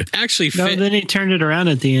backward. Actually, then he turned it around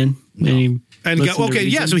at the end. No.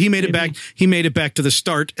 So he made it back. He made it back to the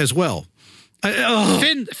start as well.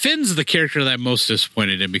 Finn's the character that I'm most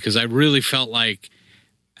disappointed in because I really felt like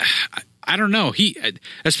I don't know.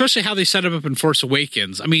 Especially how they set him up in Force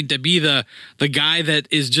Awakens. I mean, to be the guy that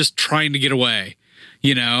is just trying to get away,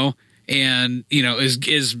 and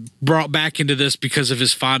is brought back into this because of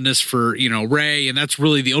his fondness for Rey, and that's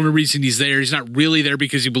really the only reason he's there. He's not really there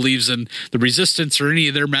because he believes in the Resistance or any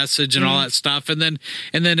of their message and all that stuff. And then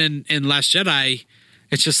in Last Jedi,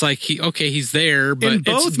 it's just like he's there, but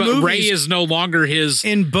Rey is no longer his.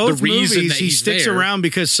 In both the reason movies, that he sticks there. around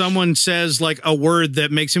because someone says like a word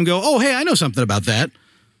that makes him go, "Oh, hey, I know something about that."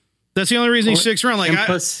 That's the only reason he sticks around. Like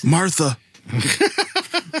Martha,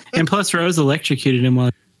 and plus Rose electrocuted him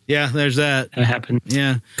while. Yeah, there's that. That happened.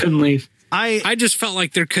 Yeah, couldn't leave. I just felt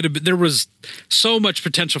like there was so much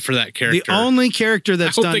potential for that character. The only charter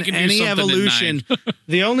that's done any evolution,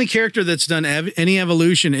 the only character that's done any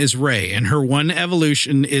evolution is Rey, and her one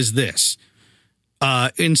evolution is this.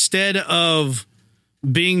 Instead of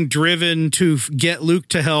being driven to get Luke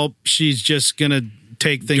to help, she's just gonna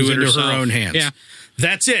take things into her own hands. Yeah.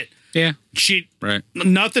 That's it. Yeah. Right.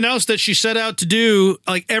 Nothing else that she set out to do,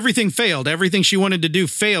 like everything failed. Everything she wanted to do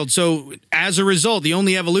failed. So as a result, the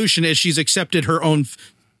only evolution is she's accepted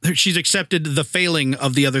the failing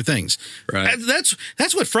of the other things. Right.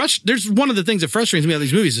 That's what there's one of the things that frustrates me about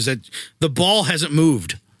these movies is that the ball hasn't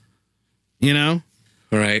moved. You know?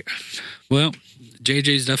 Right. Well,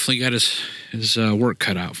 JJ's definitely got his work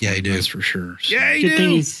cut out for him. That's for sure. So.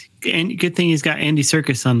 Yeah, Good thing he's got Andy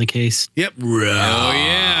Serkis on the case. Yep. Oh,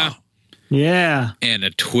 yeah. Yeah. And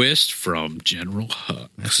a twist from General Hux.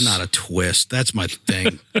 That's not a twist. That's my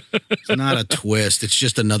thing. It's not a twist. It's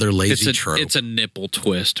just another lazy trope. It's a nipple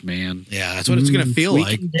twist, man. Yeah, that's what it's going to feel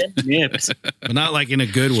like. Nips. But not like in a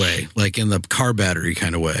good way, like in the car battery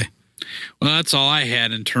kind of way. Well, that's all I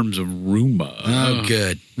had in terms of rumor. Oh,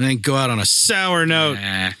 good. Then go out on a sour note.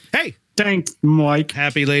 Hey. Thanks, Mike.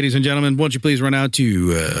 Happy ladies and gentlemen, won't you please run out to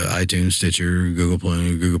iTunes, Stitcher, Google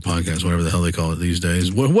Play, Google Podcasts, whatever the hell they call it these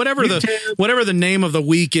days. Whatever the name of the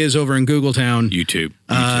week is over in Googletown. YouTube.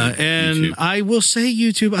 And I will say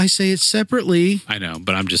YouTube. I say it separately. I know,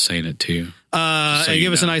 but I'm just saying it too. And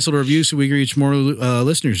give us a nice little review so we can reach more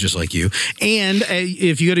listeners just like you. And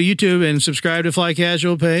if you go to YouTube and subscribe to Fly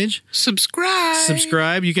Casual page,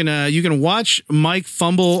 subscribe. You can watch Mike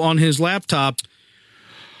fumble on his laptop.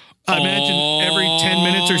 I imagine every 10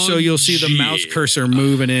 minutes or so you'll see the mouse cursor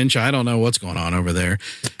move an inch. I don't know what's going on over there.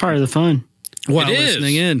 It's part of the fun. While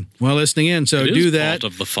listening in. So do that.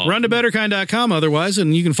 Run to betterkind.com otherwise,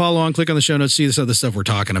 and you can follow on, click on the show notes, see this other stuff we're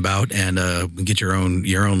talking about, and get your own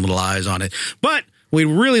little eyes on it. But we'd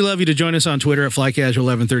really love you to join us on Twitter at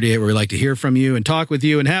FlyCasual1138, where we like to hear from you and talk with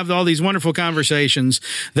you and have all these wonderful conversations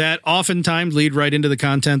that oftentimes lead right into the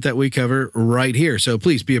content that we cover right here. So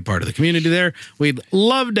please be a part of the community there. We'd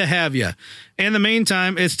love to have you. In the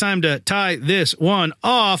meantime, it's time to tie this one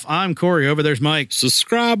off. I'm Corey. Over there's Mike.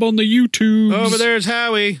 Subscribe on the YouTube. Over there's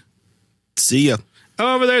Howie. See ya.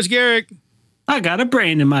 Over there's Garrick. I got a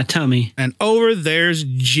brain in my tummy. And over there's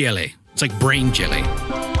Jelly. It's like brain jelly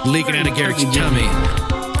leaking out of Garrick's tummy.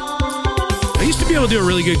 I used to be able to do a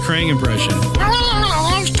really good Krang impression.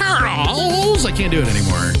 I can't do it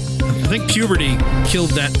anymore. I think puberty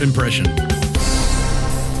killed that impression.